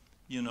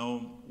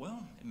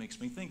 well, it makes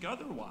me think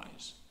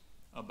otherwise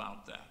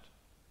about that.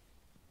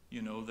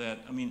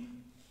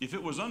 If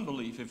it was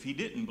unbelief, if he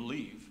didn't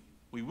believe,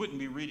 we wouldn't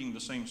be reading the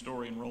same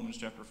story in Romans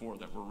chapter 4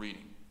 that we're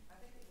reading. I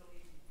think he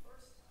believed him the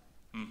first time.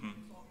 Mm-hmm.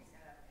 He told me he's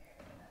gonna have an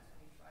heir, and that's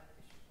when he tried to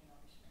issue king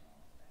on Ishmael,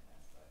 and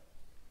that's what,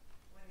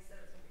 when he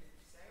said it was gonna be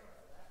Sarah,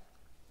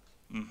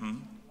 Mm-hmm.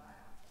 that's when he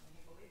laughed. I mean,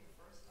 he believed the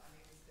first time,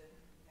 he just didn't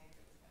think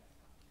it was gonna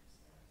come through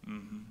Sarah.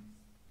 Mm-hmm.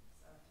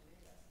 So to me,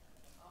 that's kind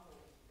of an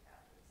unbelief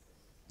after it's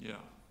just.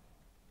 Yeah.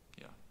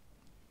 Yeah.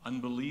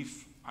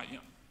 Unbelief,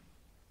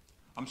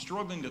 I'm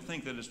struggling to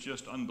think that it's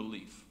just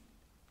unbelief.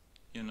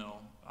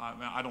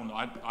 I don't know.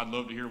 I'd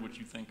love to hear what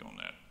you think on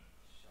that.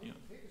 He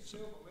can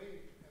still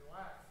believe and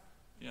laugh.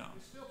 Yeah.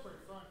 It's still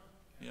pretty funny.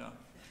 Yeah.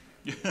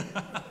 Could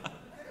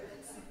have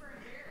been super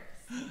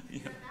embarrassed.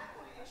 Because at that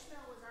point,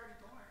 Ishmael was already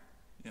born.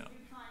 Yeah.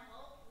 He'd be like,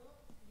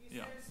 you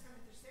Yeah. said it's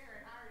coming through Sarah,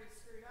 and I already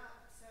screwed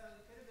up. So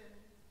he could have been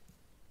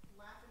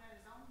laughing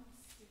at his own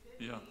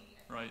stupidity. Yeah,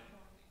 at right. that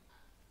point.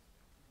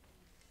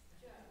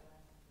 Joe,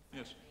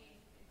 Yes.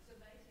 it's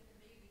amazing to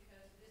me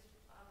because this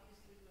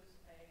obviously was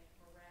a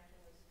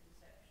miraculous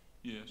conception.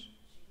 Yes.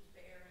 She was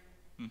barren.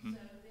 Mm-hmm.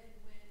 So then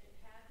when it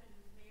happened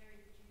with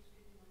Mary, the Jews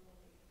didn't want to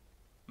believe it.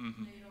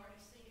 Mm-hmm. They had already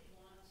seen it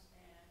once,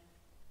 and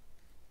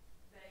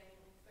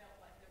they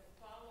felt like they were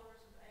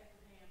followers of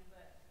Abraham,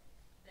 but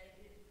they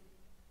didn't.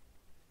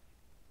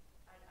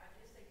 I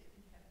guess they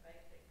didn't have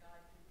faith that God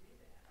could do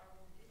that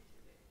or did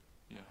do it.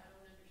 Yeah. I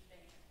don't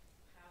understand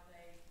how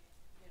they,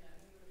 you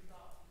would have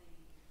thought the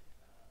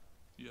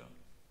Yeah.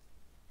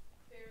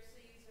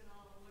 Pharisees and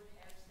all would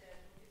have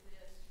said, "Look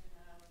at this,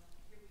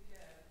 here we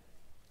go.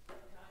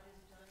 God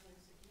has done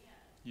this again."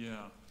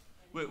 Yeah.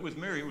 With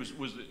Mary, it was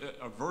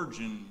a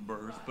virgin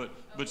birth,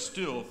 but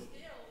still,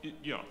 it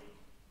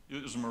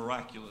was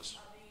miraculous.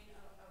 I mean,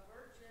 a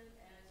virgin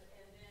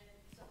and then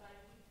somebody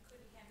who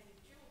couldn't have any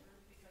children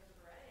because of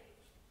her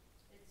age,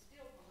 it's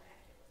still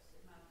miraculous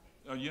in my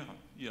opinion.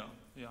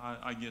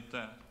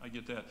 I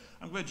get that.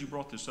 I'm glad you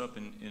brought this up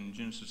in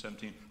Genesis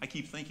 17. I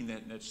keep thinking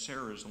that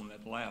Sarah is the one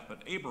that laughed,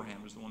 but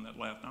Abraham is the one that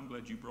laughed. I'm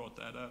glad you brought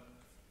that up.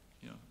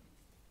 Yeah.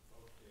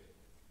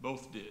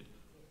 Both did.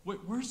 Wait,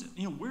 where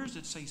does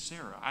it say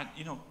Sarah?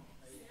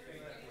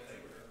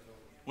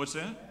 What's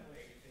that?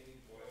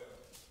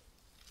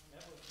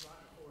 That was right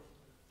before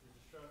the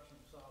destruction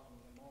of Sodom and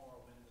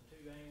Gomorrah, when the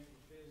two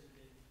angels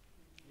visited.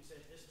 He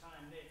said, "This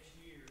time next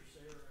year,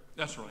 Sarah."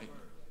 That's right.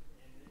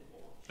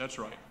 That's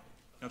right.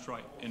 That's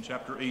right. In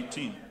chapter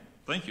 18.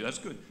 Thank you. That's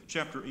good.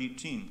 Chapter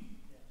 18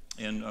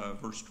 and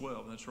verse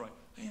 12. That's right.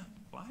 Man,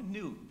 well, I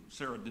knew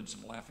Sarah did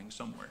some laughing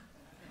somewhere.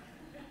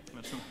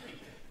 That's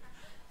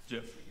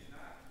Jeff.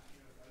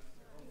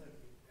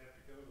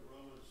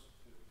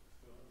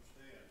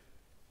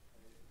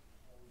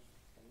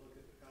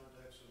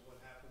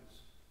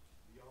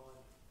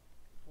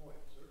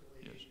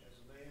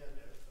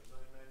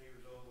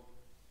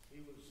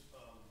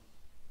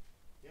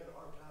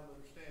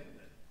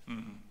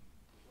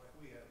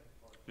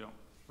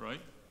 Right?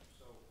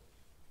 So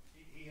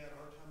he had a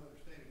hard time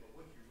understanding, but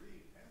what you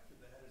read after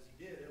that is he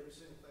did every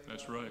single thing.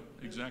 That's right.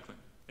 Exactly.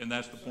 And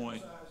that's the point.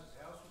 His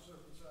house was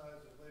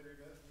circumcised, and later he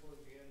got the Lord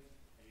again,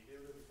 and he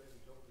did everything he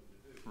told him to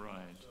do.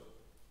 Right. So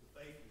the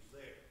faith was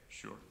there.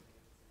 Sure.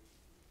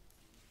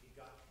 He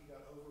got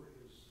over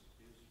his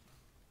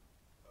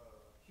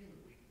human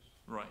weakness.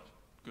 Right.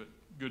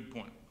 Good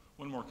point.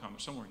 One more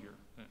comment somewhere here.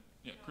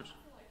 Yeah, Chris. I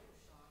feel like it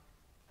was shock.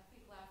 I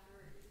think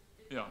laughter,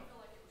 Yeah. I feel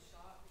like it was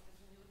shock because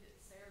when you look at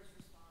Sarah's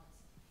response,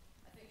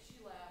 I think she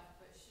laughed,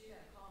 but she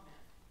had a comment,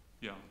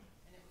 Yeah.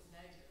 and it was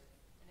negative,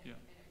 Yeah.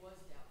 and it was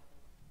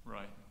doubtful.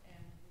 Right. And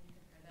when you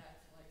compare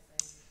that to, like,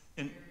 say,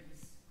 And-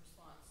 Mary's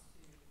response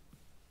to,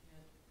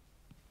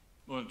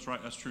 Well, that's right.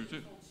 That's true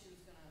being too. told she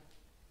was gonna,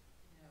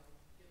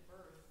 give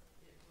birth,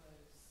 it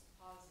was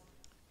positive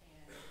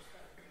and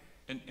respectful.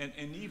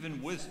 And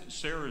even with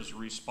Sarah's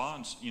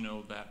response,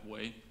 that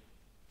way,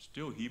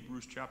 still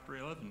Hebrews chapter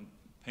 11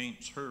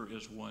 paints her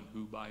as one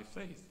who by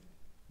faith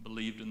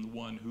believed in the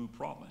one who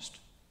promised,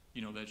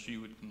 that she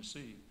would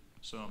conceive.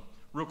 So,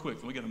 real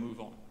quick, we got to move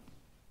on.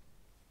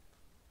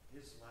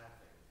 His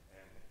laughing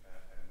and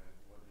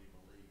whether he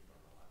believed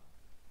or not.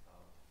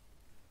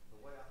 The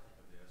way I think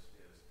of this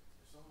is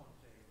if someone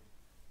came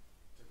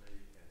to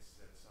me and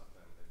said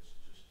something that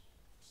just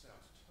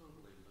sounds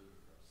totally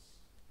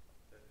ludicrous,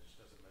 that just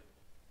doesn't make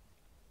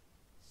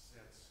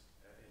sense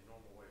in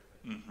normal way of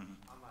thinking.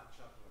 Mm-hmm. I'm not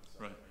chuckling and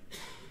saying, Right. "Are you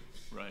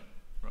serious?" Right.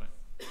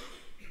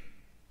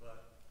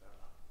 But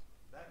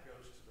that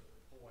goes to the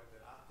point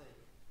that I think,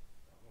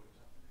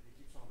 he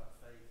keeps talking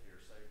about faith here,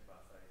 saved by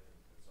faith.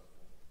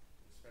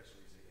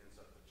 especially as he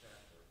ends up the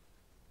chapter,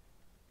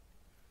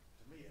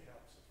 to me it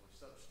helps if we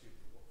substitute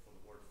for the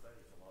word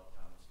faith a lot of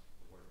times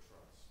the word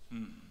trust.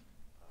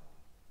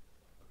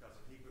 Because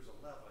in Hebrews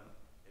 11,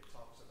 it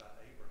talks about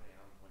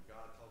Abraham, when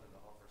God told him to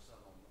offer a son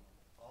on the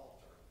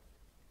altar,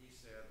 he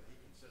said he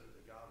considered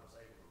that God was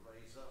able to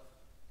raise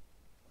up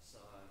a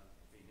son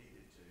if he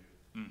needed to.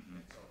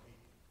 And so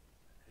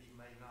he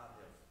may not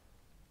have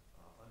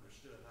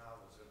understood how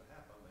it was going to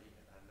happen, but he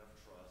had enough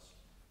trust.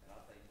 And I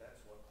think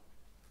that's what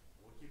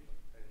we keep,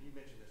 and you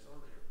mentioned this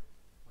earlier,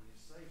 when you're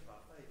saved by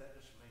faith, that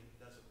just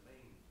doesn't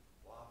mean,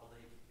 well, I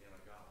believe in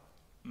a God.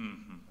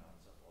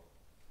 So forth.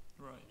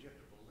 Right. You have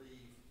to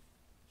believe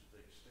to the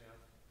extent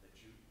that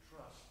you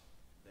trust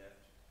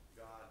that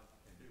God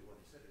can do what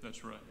he said he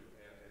That's can right. do.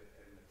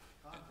 And the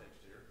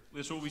context here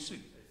That's what we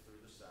see. is through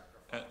the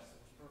sacrifice that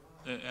was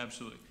provided.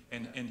 Absolutely.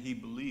 And he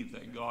believed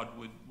that God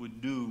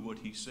would do what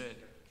he said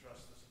You have to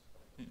trust this.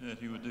 that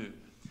he would do.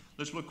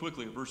 Let's look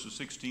quickly at verses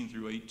 16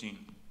 through 18.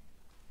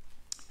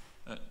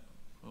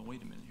 Well,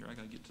 wait a minute here. I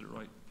got to get to the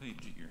right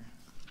page here.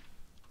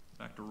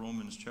 Back to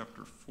Romans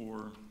chapter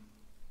 4.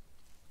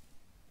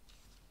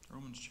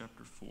 Romans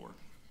chapter 4.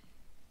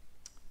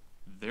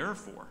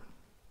 Therefore,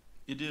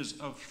 it is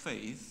of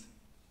faith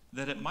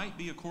that it might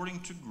be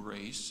according to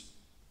grace,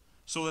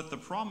 so that the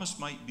promise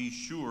might be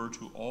sure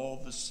to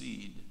all the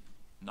seed,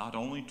 not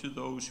only to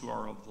those who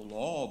are of the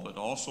law, but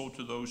also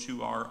to those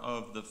who are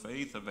of the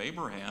faith of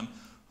Abraham,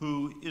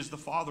 who is the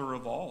father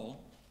of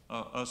all,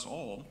 us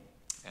all.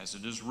 As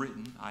it is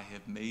written, I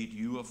have made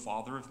you a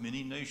father of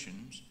many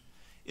nations,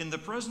 in the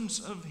presence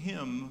of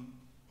him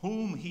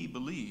whom he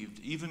believed,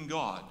 even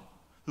God,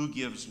 who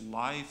gives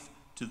life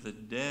to the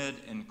dead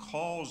and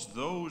calls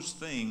those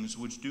things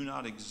which do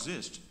not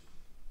exist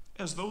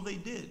as though they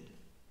did,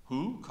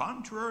 who,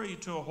 contrary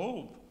to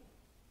hope,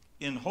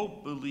 in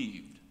hope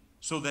believed,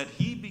 so that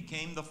he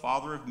became the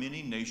father of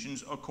many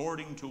nations,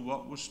 according to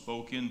what was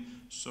spoken,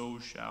 so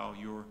shall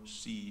your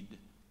seed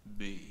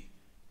be.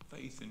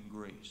 Faith and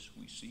grace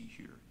we see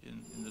here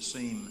in the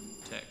same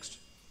text.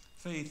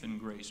 Faith and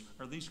grace,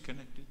 are these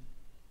connected?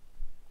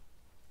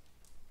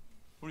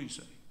 What do you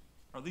say?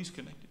 Are these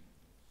connected?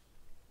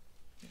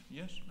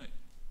 Yes?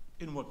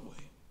 In what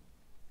way?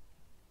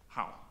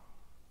 How?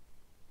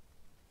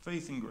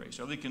 Faith and grace,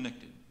 are they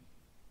connected?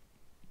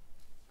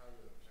 How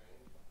you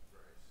obtain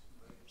grace.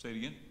 Say it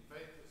again.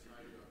 Faith is how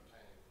you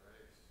obtain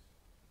grace.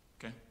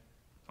 Okay.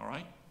 All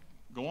right.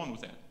 Go on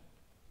with that.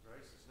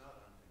 Grace is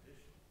not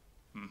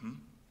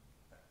unconditional.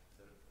 That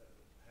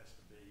has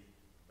to be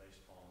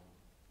based on,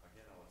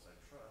 again, I would say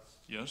trust.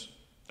 Yes,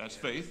 that's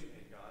in, faith.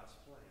 In God's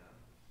plan,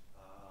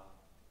 a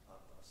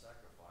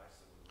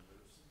sacrifice that would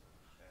remove sin,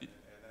 and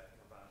that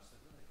provides the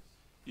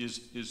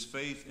grace. Is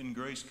faith and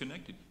grace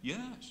connected?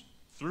 Yes.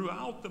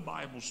 Throughout the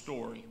Bible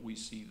story, we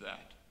see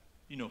that.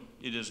 You know,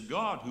 it is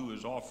God who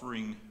is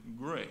offering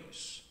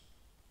grace.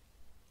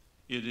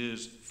 It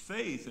is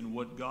faith in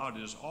what God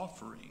is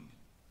offering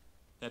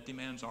that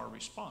demands our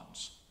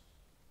response.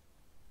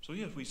 So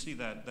yes, we see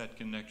that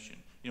connection.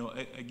 You know,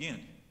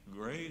 again,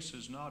 grace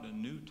is not a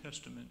New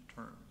Testament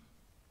term.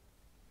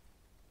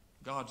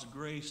 God's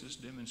grace is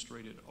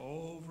demonstrated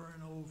over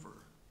and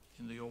over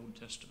in the Old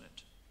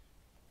Testament.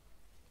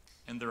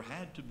 And there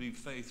had to be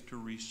faith to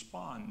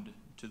respond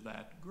to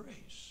that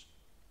grace.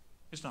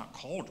 It's not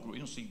called, you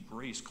don't see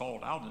grace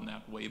called out in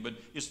that way, but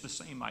it's the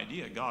same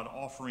idea. God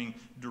offering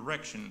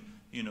direction,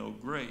 you know,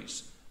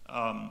 grace.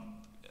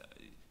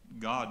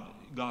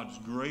 God's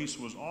grace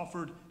was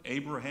offered.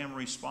 Abraham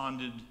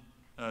responded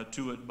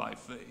to it by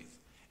faith.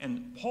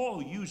 And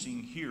Paul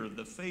using here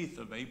the faith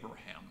of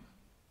Abraham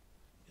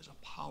is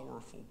a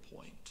powerful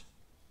point.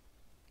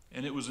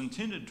 And it was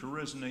intended to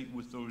resonate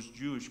with those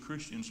Jewish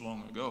Christians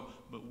long ago,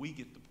 but we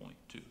get the point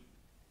too.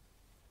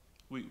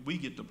 We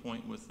get the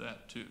point with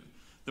that too.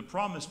 The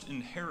promised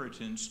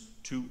inheritance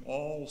to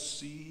all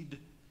seed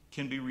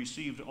can be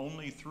received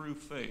only through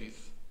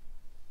faith,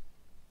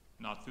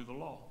 not through the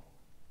law,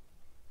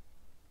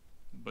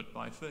 but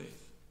by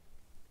faith.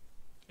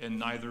 And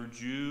neither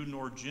Jew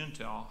nor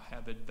Gentile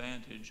have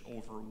advantage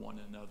over one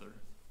another.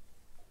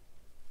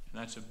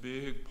 And that's a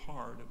big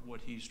part of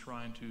what he's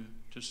trying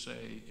to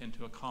say and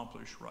to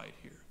accomplish right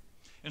here.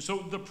 And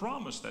so the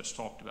promise that's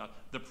talked about,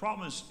 the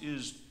promise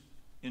is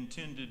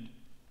intended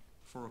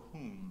for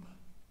whom?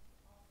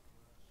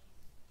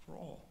 For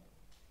all.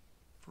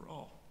 For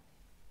all.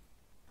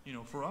 You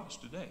know, for us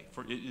today.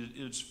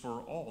 It's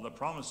for all. The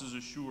promise is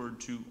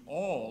assured to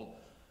all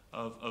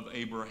of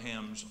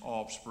Abraham's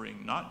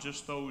offspring, not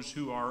just those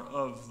who are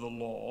of the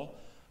law,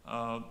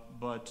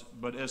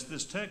 but as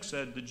this text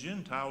said, the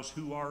Gentiles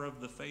who are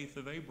of the faith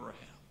of Abraham.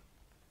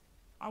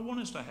 I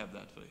want us to have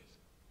that faith.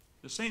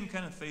 The same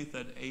kind of faith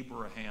that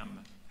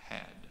Abraham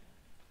had.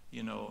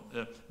 You know,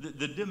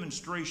 the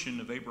demonstration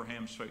of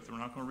Abraham's faith. We're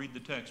not going to read the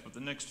text, but the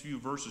next few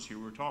verses here,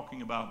 we're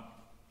talking about,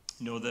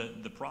 you know,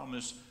 the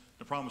promise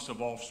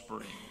of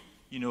offspring.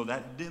 You know,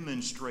 that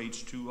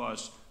demonstrates to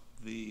us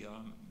the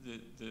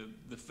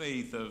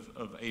faith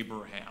of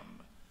Abraham.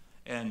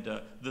 And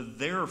the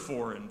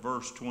therefore in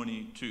verse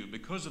 22,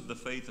 because of the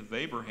faith of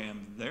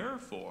Abraham,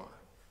 therefore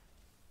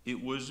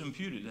it was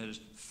imputed. That is,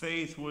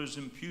 faith was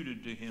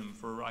imputed to him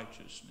for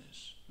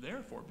righteousness.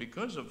 Therefore,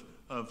 because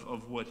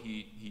of what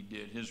he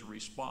did, his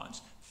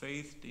response,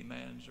 faith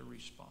demands a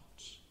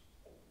response.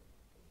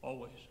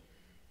 Always.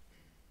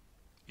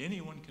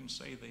 Anyone can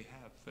say they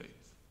have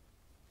faith.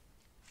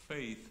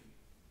 Faith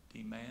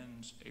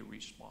demands a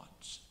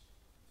response.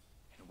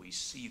 And we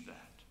see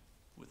that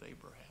with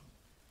Abraham.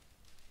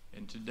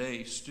 And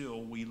today,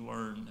 still, we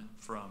learn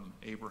from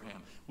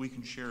Abraham. We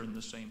can share in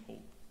the same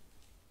hope.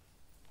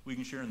 We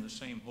can share in the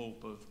same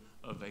hope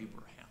of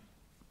Abraham.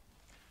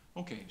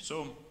 Okay,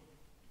 so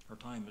our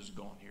time is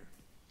gone here.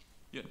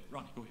 Yeah,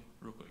 Ronnie, go ahead,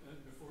 real quick.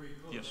 Before you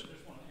close, Yes, I sir.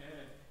 just want to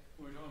add,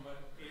 when we're talking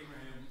about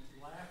Abraham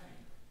laughing,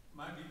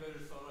 might be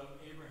better thought of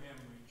Abraham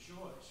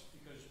rejoiced,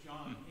 because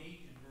John 8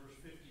 in verse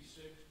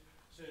 56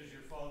 says,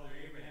 your father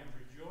Abraham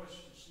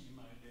rejoiced to see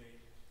my day.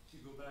 If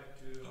you go back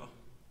to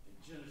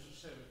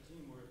Genesis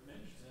 17 where it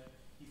mentions that,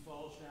 he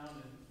falls down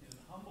in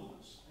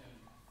humbleness.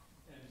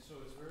 And so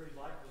it's very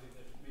likely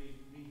that it may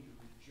mean to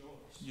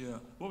rejoice.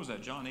 Yeah, what was that,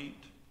 John 8?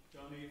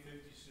 John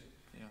 8:56.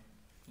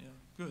 Yeah,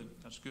 good.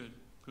 That's good.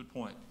 Good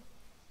point.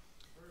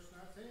 Verse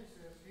 19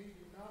 says, he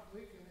did not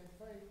weaken in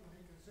faith when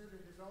he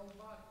considered his own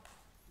body.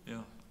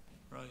 Yeah,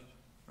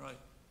 right.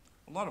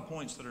 A lot of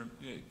points that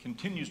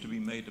continues to be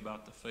made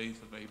about the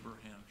faith of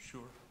Abraham,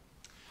 sure.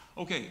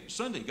 Okay,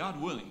 Sunday,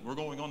 God willing, we're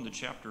going on to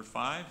chapter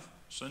 5.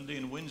 Sunday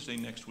and Wednesday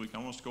next week. I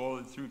want us to go all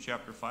the way through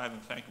chapter 5. In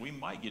fact, we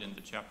might get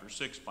into chapter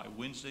 6 by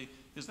Wednesday.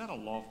 Is that a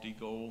lofty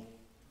goal?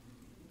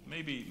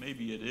 Maybe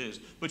it is.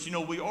 But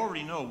we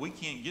already know we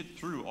can't get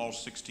through all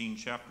 16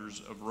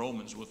 chapters of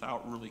Romans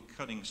without really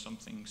cutting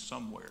something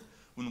somewhere.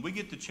 When we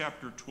get to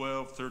chapter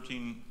 12,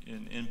 13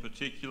 in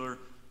particular,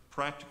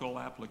 practical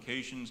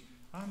applications,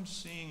 I'm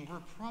seeing we're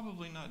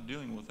probably not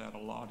dealing with that a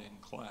lot in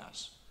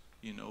class,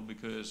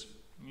 because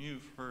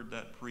you've heard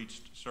that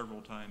preached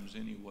several times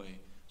anyway.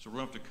 So we're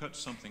going to have to cut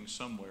something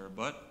somewhere.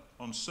 But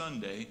on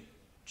Sunday,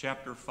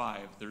 chapter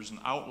 5, there's an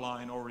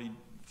outline already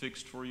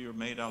fixed for you or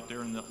made out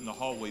there in the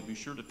hallway. Be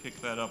sure to pick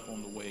that up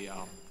on the way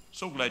out.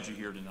 So glad you're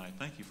here tonight.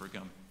 Thank you for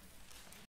coming.